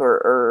Skype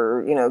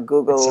or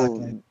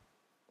Google,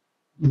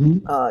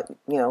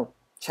 exactly.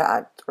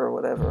 chat or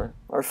whatever,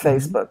 or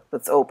Facebook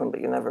that's open,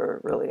 but you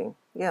never really,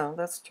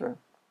 that's true.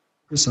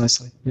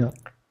 Precisely, yeah.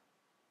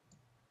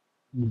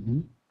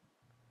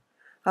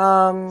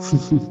 I'm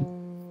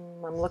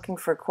looking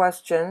for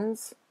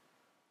questions.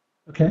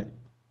 Okay.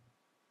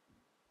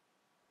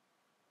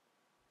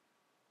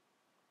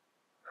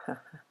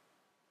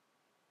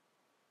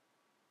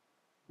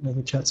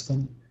 The chat's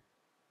funny.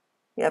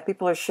 Yeah,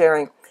 people are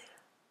sharing.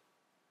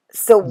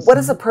 So what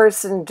does a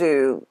person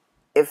do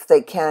if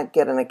they can't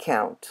get an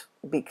account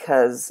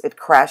because it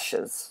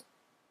crashes?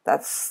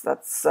 That's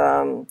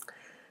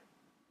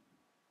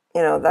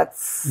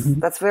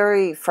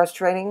very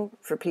frustrating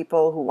for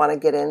people who want to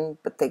get in,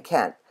 but they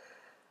can't.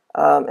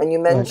 And you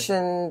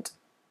mentioned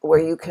where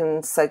you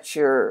can set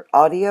your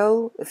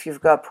audio if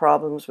you've got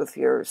problems with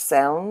your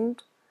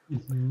sound,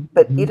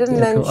 but you didn't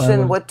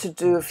mention what to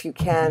do if you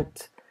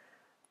can't,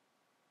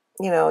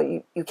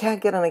 you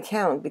can't get an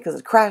account because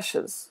it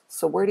crashes.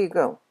 So where do you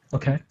go?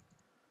 Okay.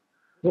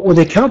 Well,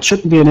 the account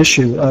shouldn't be an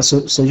issue.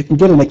 So you can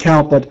get an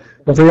account, but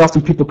very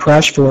often people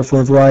crash for a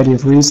variety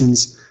of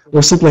reasons,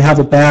 or simply have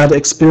a bad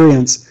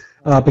experience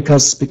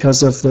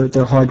because of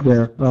their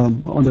hardware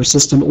on their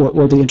system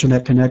or the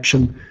internet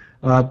connection.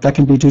 That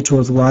can be due to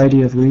a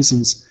variety of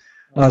reasons.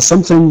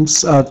 Some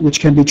things which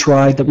can be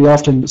tried that we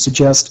often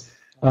suggest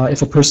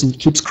if a person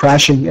keeps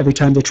crashing every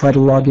time they try to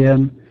log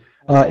in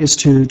is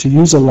to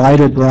use a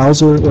lighter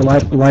browser, or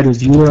lighter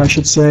viewer, I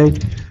should say,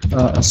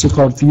 a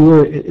so-called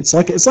viewer. It's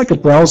like a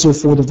browser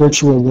for the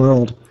virtual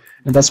world,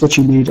 and that's what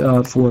you need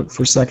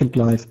for Second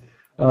Life.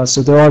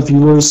 So there are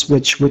viewers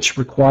which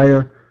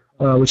require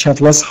which have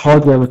less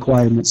hardware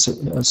requirements,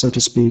 so to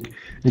speak.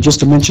 And just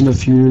to mention a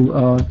few,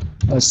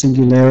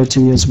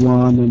 Singularity is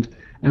one,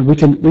 and we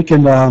can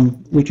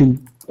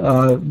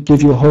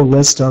give you a whole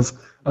list of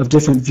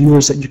different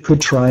viewers that you could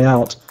try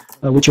out,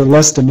 which are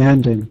less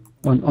demanding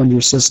on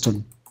your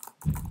system.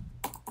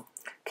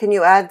 Can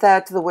you add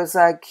that to the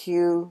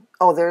WizIQ?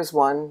 Oh, there's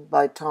one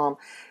by Tom.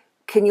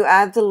 Can you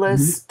add the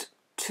list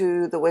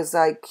to the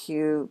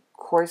WizIQ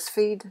course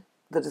feed,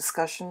 the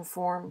discussion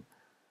forum?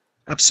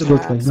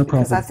 Absolutely, perhaps? no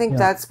problem. Because I think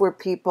that's where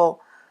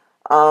people,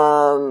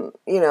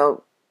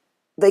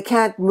 they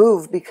can't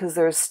move because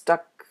they're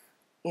stuck.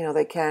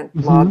 They can't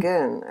log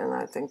in, and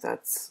I think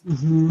that's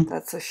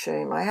a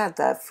shame. I had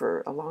that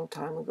for a long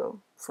time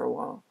ago, for a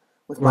while,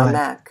 with my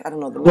Mac. I don't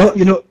know the Mac.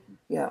 Well,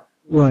 yeah.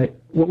 Right.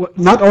 Well,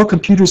 not all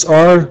computers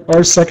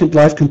are Second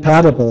Life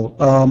compatible,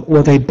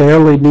 or they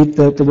barely meet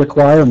the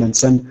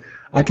requirements. And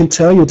I can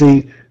tell you,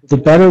 the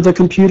better the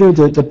computer,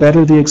 the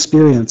better the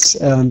experience,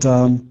 and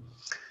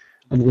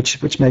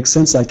which makes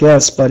sense, I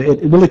guess. But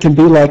it really can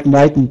be like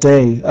night and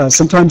day.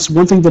 Sometimes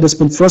one thing that has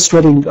been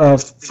frustrating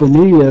for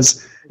me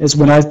is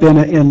when I've been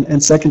in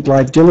Second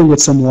Life dealing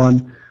with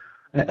someone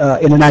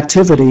in an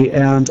activity,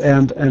 and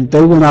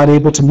they were not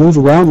able to move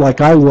around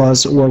like I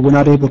was, or were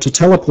not able to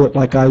teleport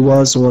like I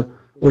was,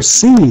 or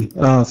see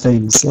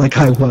things like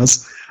I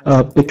was,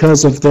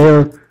 because of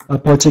their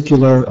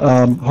particular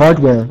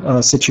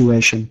hardware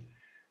situation.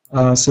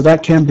 So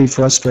that can be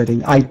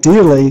frustrating.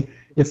 Ideally,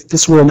 if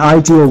this were an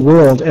ideal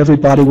world,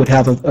 everybody would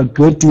have a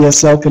good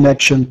DSL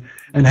connection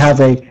and have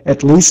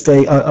at least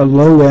a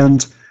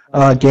low-end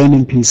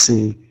gaming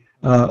PC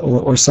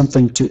or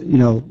something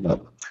to,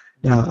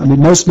 yeah, I mean,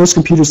 most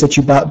computers that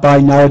you buy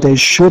nowadays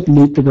should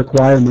meet the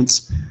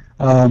requirements,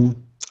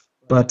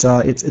 but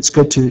it's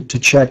good to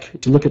check,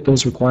 to look at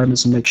those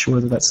requirements and make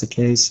sure that that's the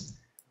case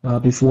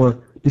before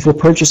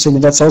purchasing.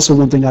 And that's also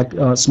one thing,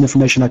 some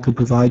information I could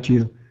provide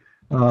you.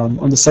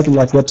 On the Second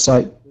Life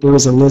website, there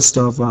is a list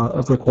of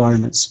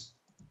requirements,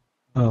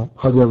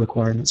 hardware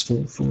requirements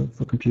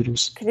for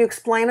computers. Can you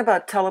explain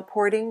about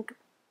teleporting?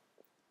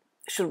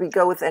 Should we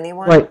go with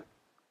anyone? Right.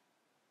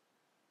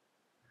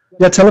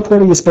 Yeah,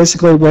 teleporting is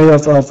basically a way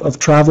of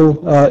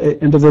travel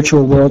in the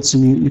virtual world. So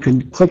you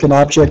can click an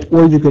object,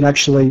 or you can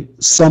actually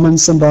summon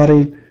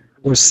somebody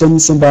or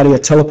send somebody a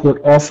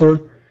teleport offer,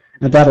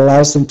 and that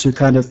allows them to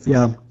kind of,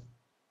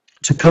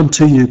 to come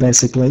to you,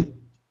 basically.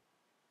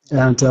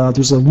 And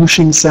there's a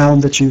whooshing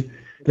sound that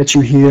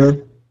you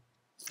hear,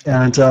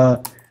 and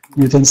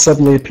you then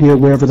suddenly appear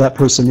wherever that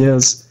person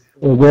is,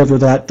 or wherever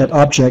that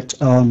object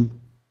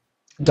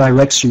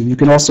directs you. You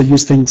can also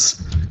use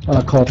things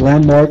called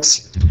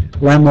landmarks.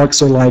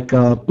 Landmarks are like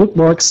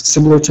bookmarks,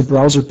 similar to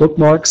browser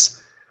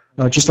bookmarks.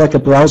 Just like a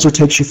browser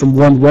takes you from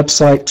one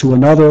website to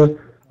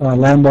another, a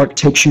landmark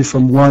takes you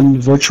from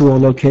one virtual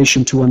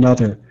location to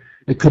another.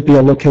 It could be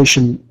a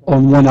location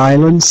on one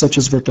island, such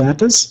as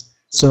Verdantis.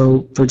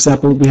 So, for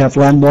example, we have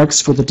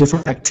landmarks for the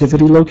different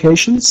activity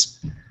locations,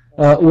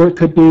 or it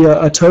could be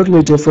a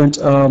totally different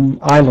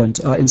island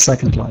in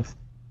Second Life.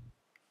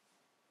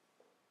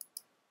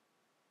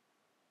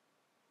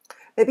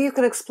 Maybe you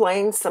can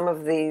explain some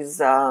of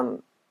these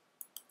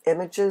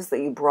images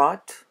that you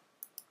brought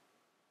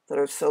that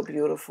are so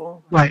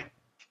beautiful. Right.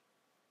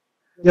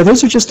 Yeah,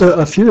 those are just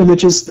a few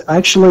images.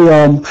 Actually,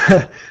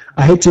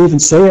 I hate to even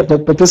say it,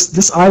 but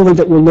this island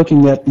that we're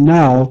looking at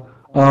now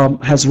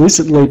has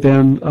recently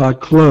been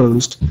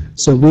closed.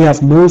 So we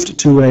have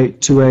moved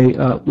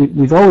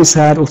we've always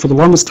had, or for the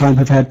longest time,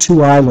 have had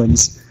two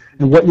islands.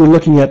 And what you're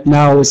looking at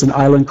now is an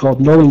island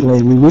called Knowingly.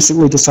 And we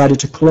recently decided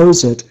to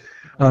close it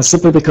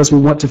simply because we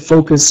want to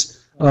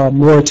focus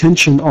more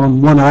attention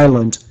on one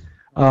island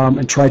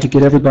and try to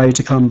get everybody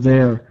to come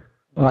there.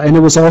 And it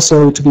was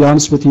also, to be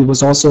honest with you,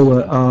 was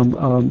also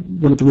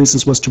one of the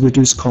reasons was to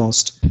reduce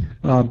cost.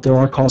 There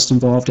are costs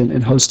involved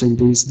in hosting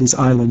these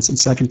islands in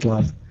Second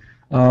Life.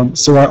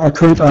 So our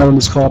current island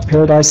is called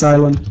Paradise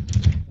Island,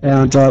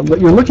 and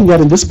what you're looking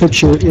at in this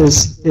picture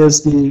is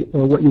the,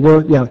 or what you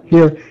were, yeah,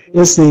 here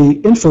is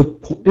the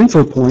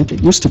info point.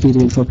 It used to be the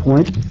info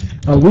point.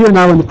 We are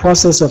now in the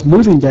process of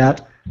moving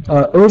that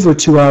over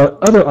to our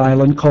other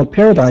island called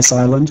Paradise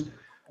Island.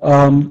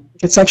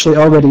 It's actually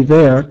already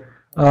there.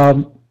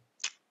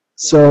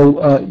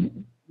 So,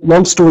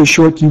 long story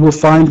short, you will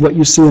find what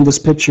you see in this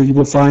picture, you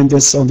will find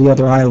this on the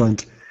other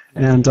island.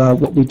 And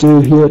what we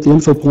do here at the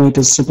info point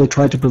is simply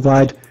try to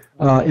provide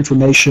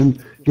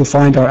information. You'll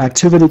find our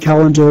activity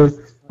calendar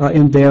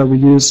in there. We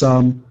use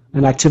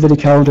an activity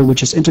calendar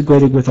which is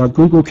integrated with our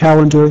Google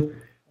Calendar.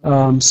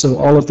 So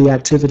all of the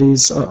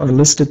activities are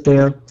listed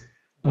there.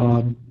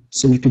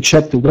 So you can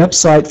check the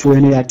website for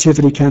any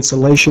activity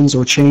cancellations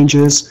or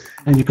changes,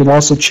 and you can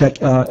also check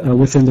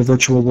within the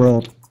virtual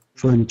world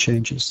for any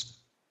changes.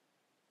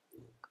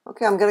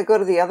 Okay, I'm going to go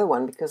to the other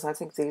one because I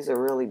think these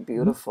are really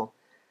beautiful.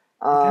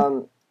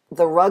 Okay.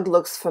 The rug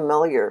looks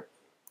familiar.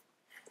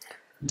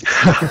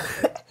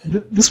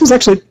 This was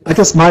actually, I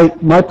guess,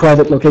 my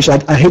private location.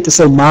 I hate to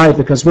say my,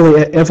 because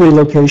really every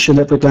location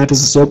at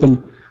Verdantis is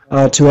open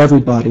to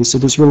everybody. So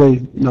there's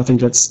really nothing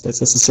that's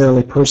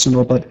necessarily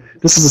personal. But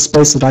this is a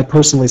space that I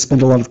personally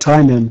spend a lot of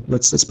time in.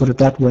 Let's put it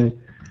that way.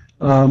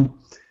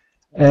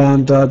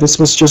 And this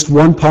was just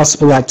one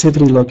possible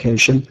activity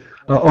location.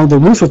 On the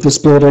roof of this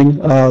building,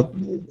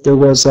 there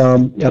was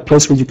a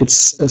place where you could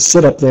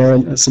sit up there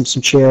and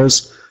some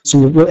chairs. So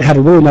we had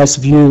a really nice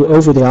view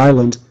over the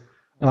island,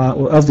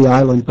 or of the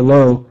island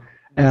below.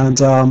 And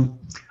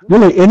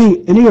really,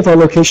 any of our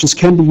locations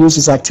can be used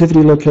as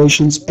activity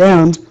locations,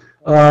 and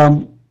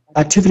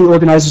activity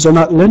organizers are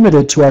not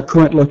limited to our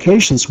current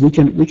locations. We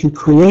can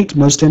create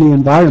most any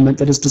environment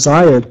that is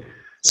desired.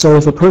 So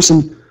if a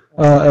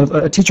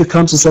teacher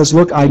comes and says,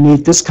 look, I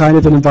need this kind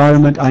of an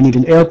environment, I need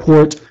an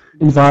airport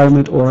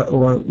environment,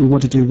 or we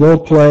want to do role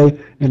play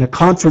in a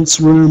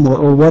conference room,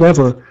 or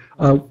whatever,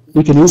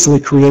 we can easily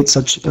create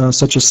such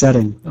a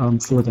setting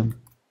for them.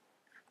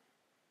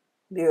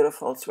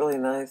 Beautiful. It's really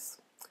nice.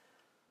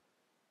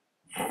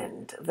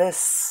 And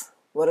this,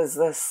 what is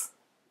this?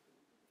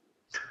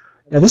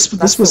 Yeah,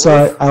 this was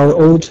our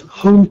old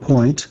home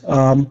point,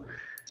 and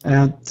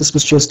this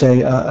was just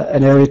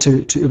an area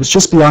it was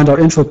just beyond our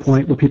info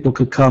point where people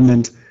could come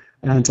and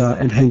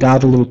hang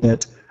out a little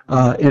bit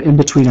in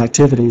between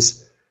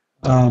activities.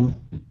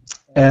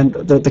 And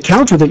the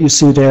counter that you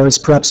see there is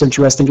perhaps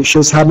interesting. It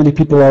shows how many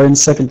people are in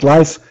Second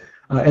Life.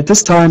 At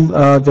this time,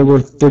 there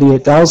were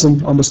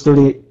 38,000, almost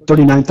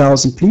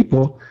 39,000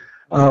 people,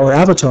 or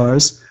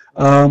avatars.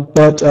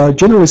 But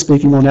generally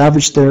speaking, on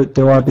average,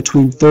 there are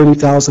between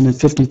 30,000 and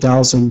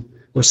 50,000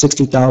 or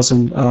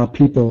 60,000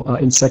 people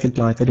in Second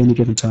Life at any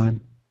given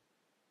time.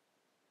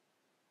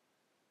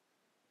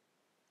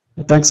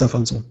 Thanks,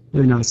 Alfonso.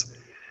 Very nice.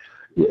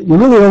 You're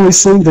really only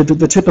seeing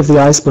the tip of the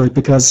iceberg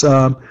because,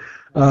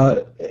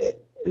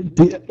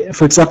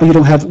 for example,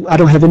 I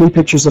don't have any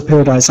pictures of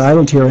Paradise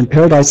Island here, and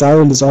Paradise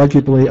Island is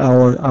arguably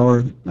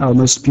our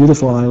most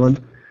beautiful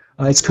island.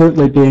 It's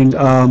currently being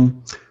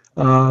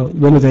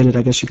renovated,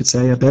 I guess you could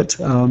say, a bit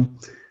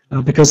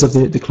because of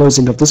the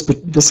closing of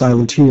this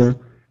island here.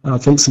 I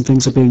think some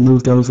things are being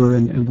moved over,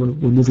 and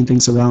we're moving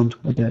things around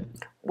a bit.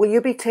 Will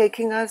you be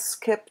taking us,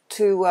 Kip,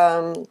 to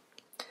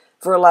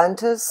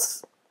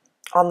Verdantis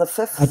on the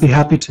 5th? I'd be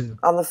happy to.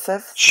 On the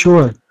 5th?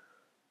 Sure.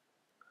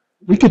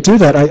 We could do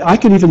that. I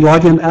could even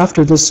log in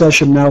after this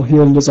session now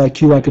here in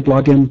VisIQ. I could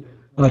log in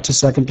to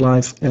Second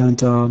Life and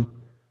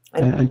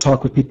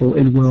talk with people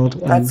in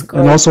world. That's great.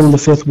 And also on the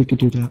 5th we could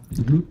do that.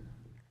 Mm-hmm.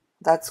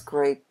 That's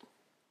great.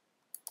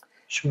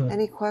 Sure.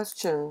 Any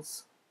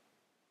questions?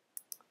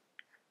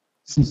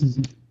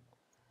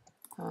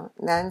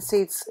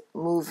 Nancy's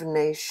Move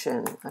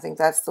Nation. I think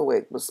that's the way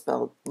it was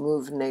spelled.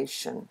 Move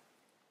Nation.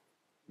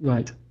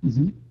 Right.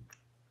 Mm-hmm.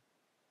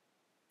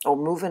 Oh,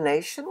 Move a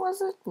Nation, was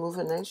it? Move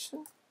a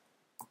Nation?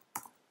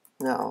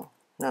 No,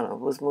 it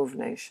was Move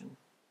Nation.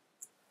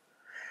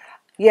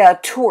 Yeah,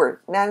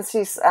 tour.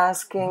 Nancy's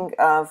asking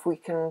if we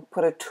can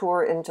put a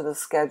tour into the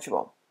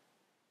schedule.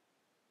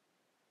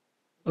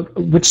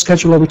 Which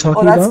schedule are we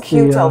talking about? Oh, that's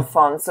cute,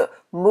 Alfonso.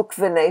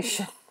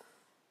 Mookvanation.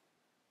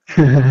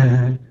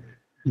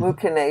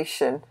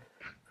 Mookanation.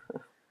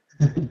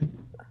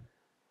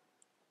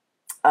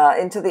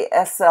 into the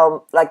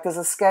SL, like there's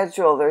a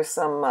schedule, there's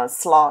some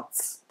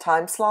slots,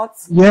 time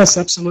slots. Yes,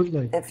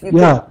 absolutely. If you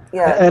could, Yeah,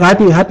 yeah, and I'd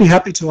be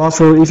happy to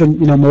offer even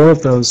more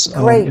of those if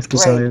great, great,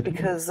 desired.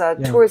 because Yeah.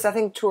 tours, I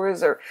think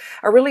tours are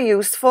really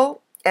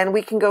useful, and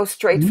we can go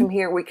straight from Hmm.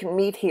 here. We can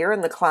meet here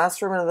in the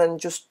classroom and then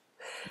just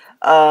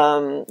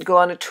go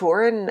on a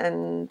tour,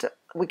 and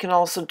we can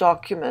also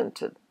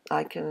document it.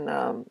 I can.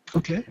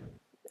 Okay.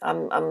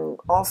 I'm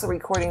also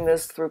recording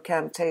this through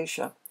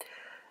Camtasia.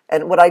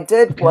 And what I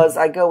did Okay. was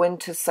I go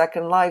into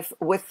Second Life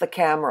with the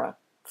camera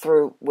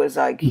through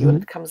WizIQ, and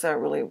Hmm. it comes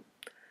out really,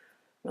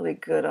 really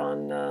good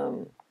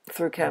on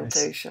through Nice.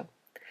 Camtasia.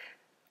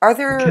 Are Okay,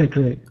 there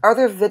great. are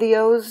there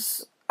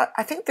videos?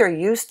 I think there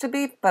used to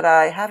be, but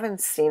I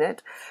haven't seen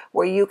it,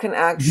 where you can Hmm.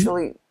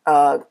 actually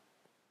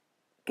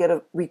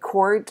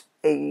record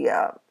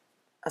a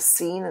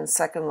scene in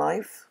Second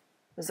Life.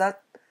 Is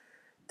that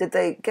did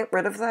they get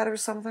rid of that or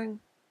something,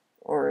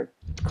 or it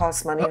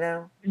costs money Uh,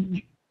 now?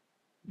 you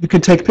you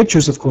can take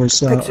pictures, of course,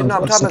 Picture? No,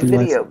 I'm of talking about Second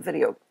Life.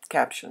 video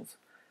captions.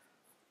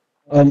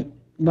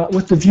 Not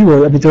with the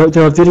viewer. I mean,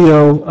 there are video.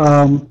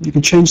 You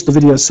can change the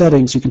video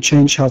settings. You can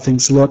change how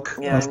things look,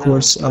 Yeah, I of know.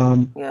 course.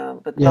 Yeah,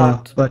 but Yeah,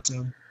 not, but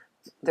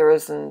there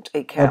isn't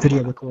a video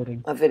camera,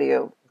 recording. a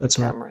video That's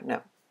right. camera. No,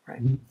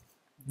 right. Mhm.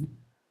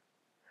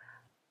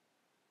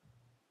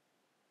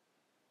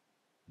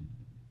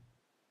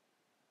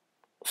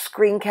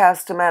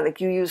 Screencast-O-Matic.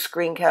 You use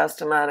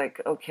Screencast-O-Matic.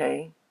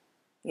 Okay.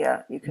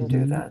 Yeah, you can do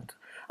Hmm. that.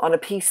 On a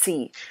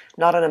PC,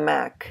 not on a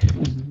Mac.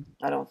 Hmm.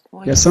 I don't,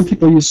 well, I Yeah, some guess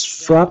people use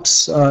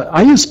Fraps.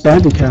 I use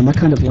Bandicam. I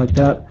kind of like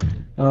that,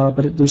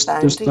 but there's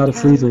not a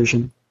free Bandicam?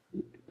 version.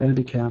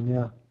 Bandicam,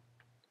 yeah.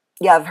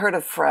 Yeah, I've heard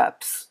of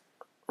Fraps.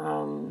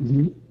 Um,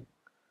 Hmm.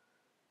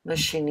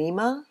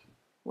 Machinima?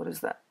 What is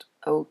that?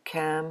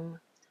 Ocam?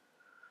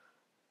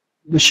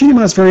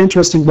 Machinima is a very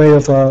interesting way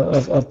of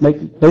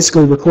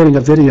basically recording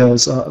of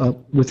videos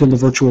within the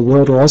virtual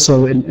world or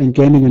also in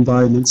gaming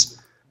environments.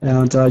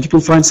 And you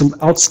can find some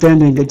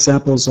outstanding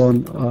examples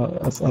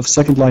of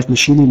Second Life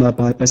Machinima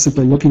by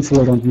simply looking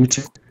for it on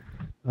YouTube.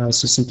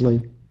 So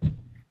simply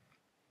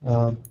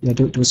yeah,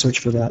 do a search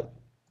for that.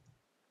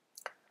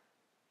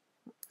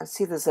 I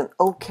see there's an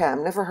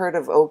Ocam. Never heard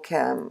of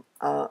Ocam,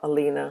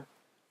 Alina.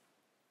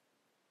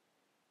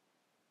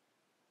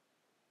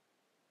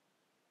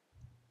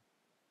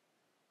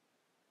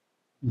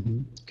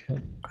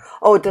 Okay.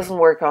 Oh, it doesn't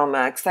work on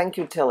Macs. Thank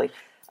you, Tilly.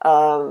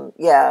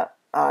 Yeah,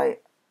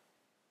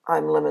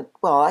 I'm limit.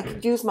 Well, I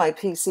could use my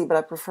PC, but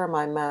I prefer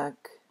my Mac.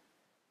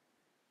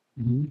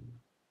 Hmm.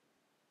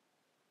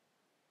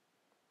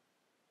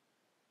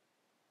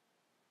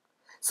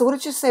 So, what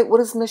did you say?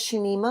 What is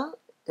machinima?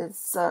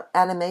 It's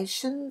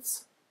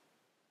animations.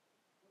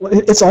 Well,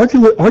 it's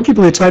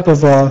arguably a type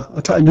of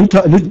a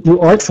new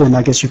art form,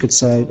 I guess you could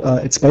say.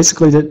 It's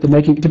basically the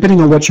making,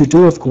 depending on what you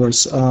do, of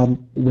course,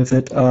 with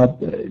it.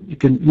 You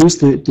can use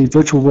the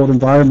virtual world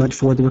environment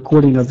for the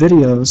recording of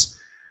videos.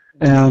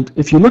 And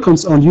if you look on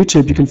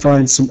YouTube, you can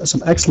find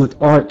some excellent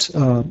art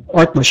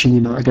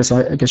machinima,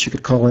 I guess you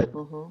could call it,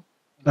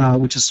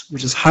 Hmm. which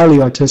is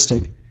highly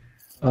artistic.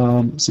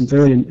 Some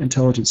very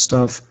intelligent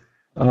stuff.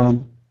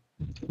 Um,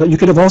 but you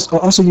could have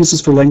also used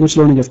this for language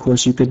learning. Of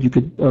course, you could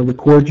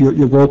record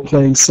your role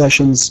playing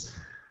sessions.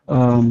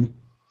 Um,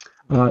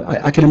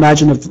 I can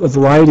imagine a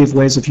variety of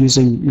ways of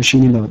using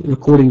machinima,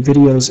 recording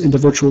videos in the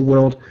virtual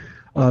world,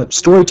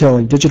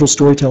 storytelling, digital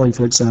storytelling,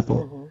 for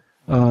example.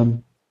 Hmm.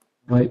 Um,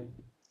 right.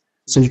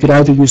 So you could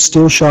either use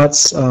still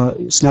shots,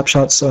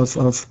 snapshots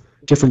of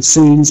different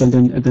scenes, and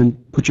then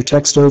put your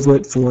text over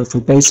it for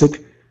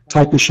basic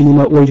type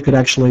machinima, or you could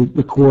actually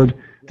record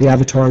the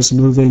avatars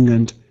moving,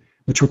 and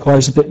which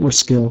requires a bit more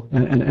skill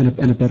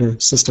and a better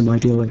system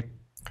ideally,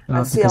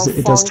 I see because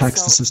it does tax the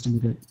Alfonso. system a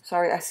bit.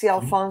 Sorry, I see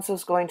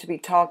Alfonso's going to be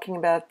talking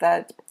about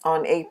that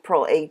on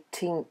April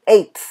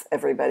 8th,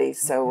 everybody.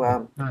 So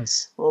Okay,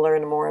 nice, we'll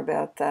learn more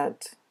about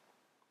that.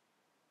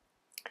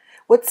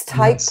 What's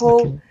nice. typo?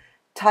 Okay,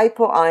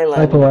 Typo Typo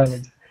Island.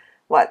 Island.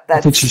 What?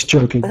 I think That's she's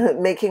joking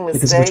making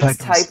because of the mistakes,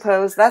 typos.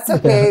 typos. That's Yeah.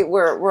 okay.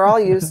 We're all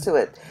used to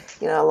it.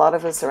 You know, a lot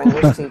of us are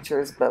English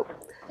teachers, but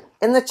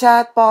in the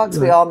chat box,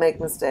 we Right. all make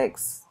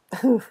mistakes.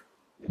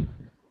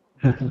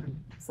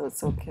 So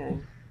it's okay.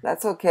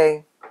 That's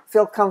okay.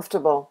 Feel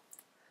comfortable.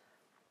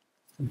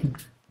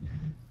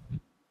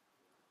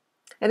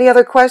 Any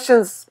other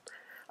questions?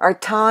 Our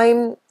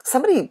time.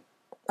 Somebody,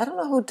 I don't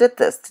know who did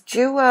this. Did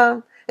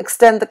you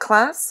extend the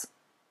class?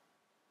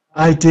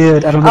 I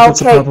did. I don't know if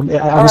that's a Okay. problem.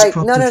 I All was right.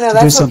 No, no, prompted no. to do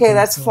That's okay. something,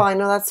 That's so fine.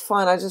 No, that's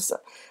fine.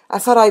 I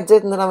thought I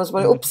did, and then I was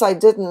wondering, oops, I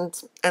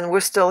didn't, and we're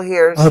still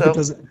here. I hope it So,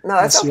 doesn't no,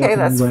 that's mess you okay. up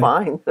in any That's way.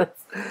 fine.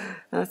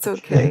 That's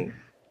Okay. okay.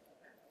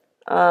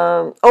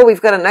 Oh,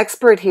 we've got an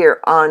expert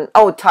here on,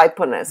 oh,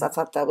 typoness. I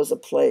thought that was a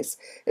place.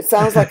 It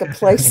sounds like a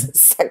place in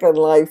Second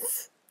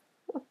Life.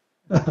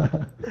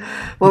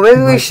 Well,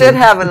 maybe we Might should be.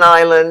 have an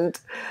island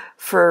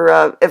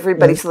for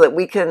everybody Right. so that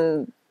we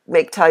can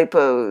make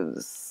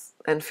typos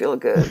and feel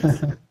good.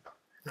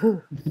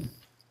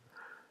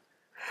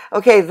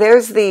 Okay,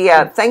 there's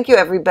the, thank you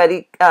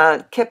everybody.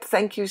 Kip,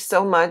 thank you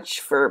so much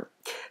for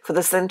for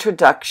this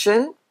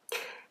introduction.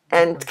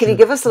 And can you Sure.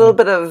 give us a little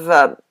bit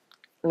of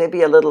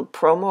maybe a little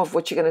promo of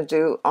what you're going to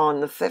do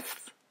on the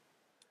 5th?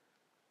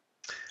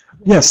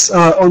 Yes,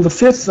 on the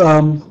 5th,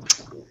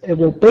 it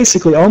will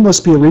basically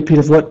almost be a repeat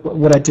of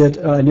what I did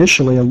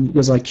initially on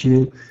Was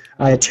IQ.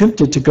 I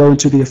attempted to go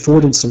into the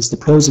affordances, the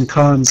pros and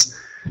cons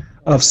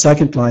of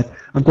Second Life.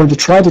 I'm going to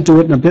try to do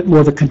it in a bit more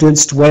of a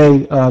condensed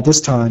way this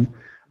time,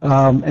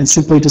 and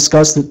simply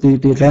discuss the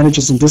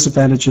advantages and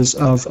disadvantages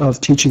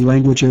of teaching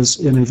languages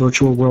in a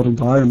virtual world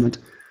environment.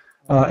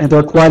 And there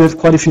are quite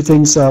a few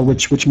things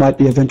which might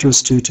be of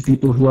interest to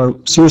people who are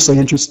seriously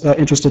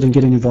interested in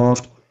getting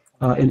involved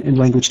in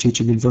language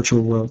teaching in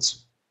virtual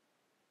worlds.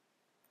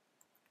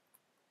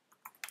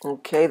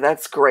 Okay,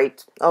 that's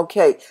great.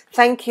 Okay,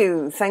 thank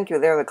you.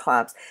 There are the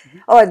claps.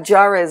 Oh,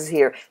 Jara is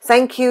here.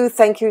 Thank you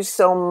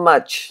so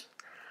much.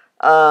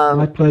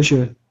 My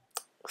pleasure.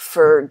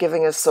 For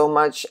giving us so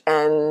much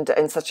and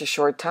in such a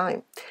short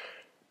time.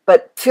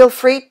 But feel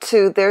free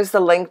to, there's the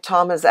link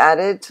Tom has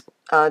added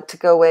to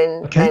go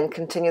in and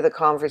continue the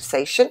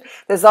conversation.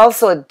 There's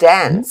also a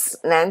dance.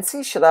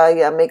 Nancy, should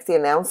I make the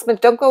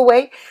announcement? Don't go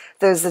away.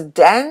 There's a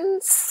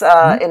dance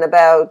in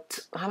about,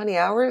 how many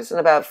hours? In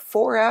about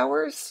 4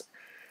 hours.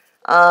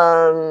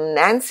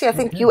 Nancy, I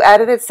think you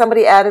added it.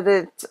 Somebody added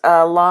it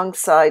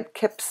alongside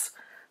Kip's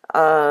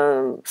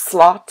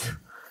slot.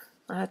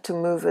 I had to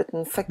move it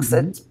and fix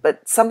it,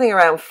 but something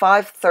around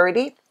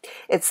 5:30.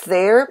 It's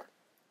there.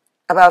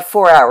 About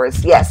 4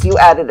 hours. Yes, you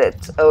added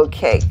it.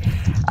 Okay.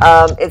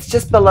 It's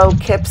just below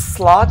Kip's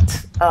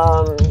slot.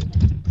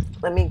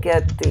 Let me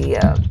get the.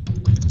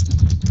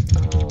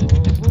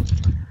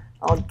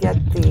 I'll get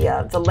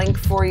the link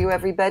for you,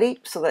 everybody,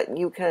 so that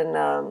you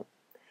can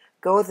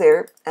go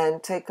there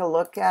and take a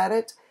look at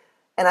it.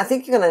 And I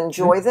think you're going to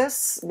enjoy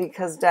this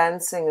because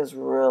dancing is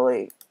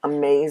really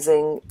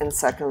amazing in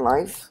Second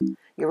Life.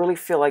 You really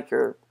feel like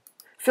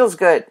feels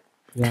good.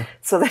 Yeah.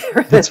 So there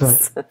it That's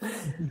is. right.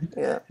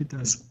 Yeah. It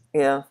does.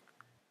 Yeah.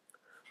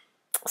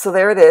 So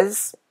there it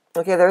is.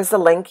 Okay, there's the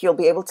link. You'll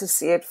be able to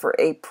see it for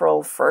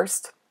April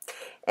 1st.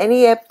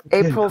 Any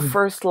April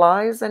 1st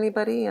lies?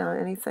 Anybody?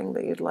 Anything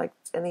that you'd like?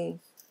 Any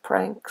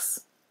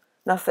pranks?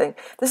 Nothing.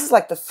 This is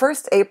like the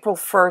first April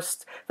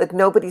 1st that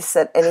nobody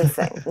said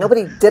anything.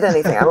 Nobody did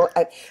anything.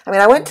 I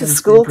mean, I went to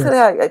school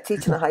today. I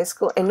teach in a high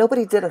school, and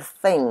nobody did a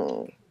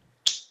thing.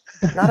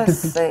 Not a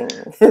thing.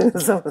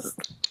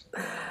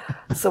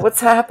 So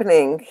what's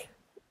happening?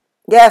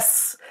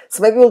 Yes.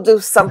 So maybe we'll do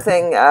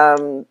something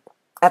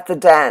at the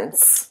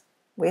dance.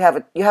 You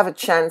have a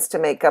chance to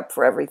make up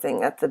for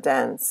everything at the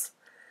dance.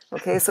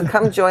 Okay, so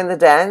come join the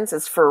dance.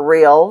 It's for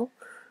real.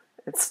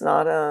 It's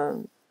not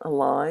a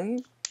lie.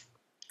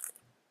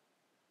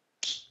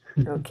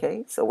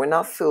 Okay, so we're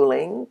not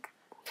fooling.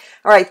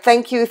 All right,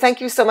 thank you.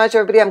 Thank you so much,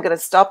 everybody. I'm going to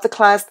stop the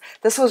class.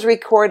 This was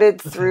recorded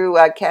through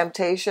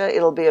Camtasia.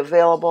 It'll be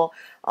available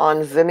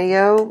on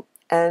Vimeo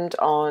and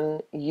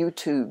on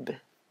YouTube.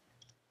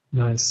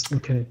 Nice.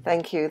 Okay.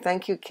 Thank you.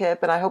 Thank you,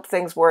 Kip. And I hope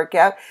things work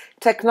out.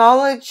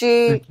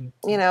 Technology,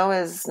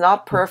 is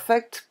not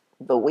perfect,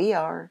 but we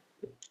are.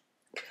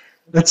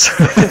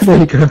 There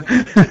you go.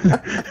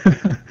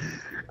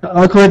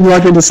 I'll go ahead and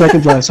log into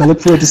Second Life. So I look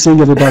forward to seeing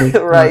everybody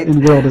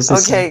in World as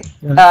this. Okay.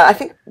 Yeah. I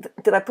think,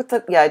 did I put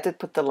the, yeah, I did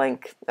put the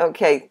link.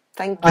 Okay.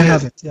 Thank you. I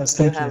have it. Yes,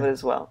 thank you. You have it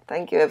as well.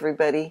 Thank you,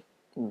 everybody.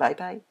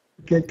 Bye-bye.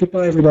 Okay,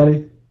 goodbye,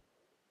 everybody.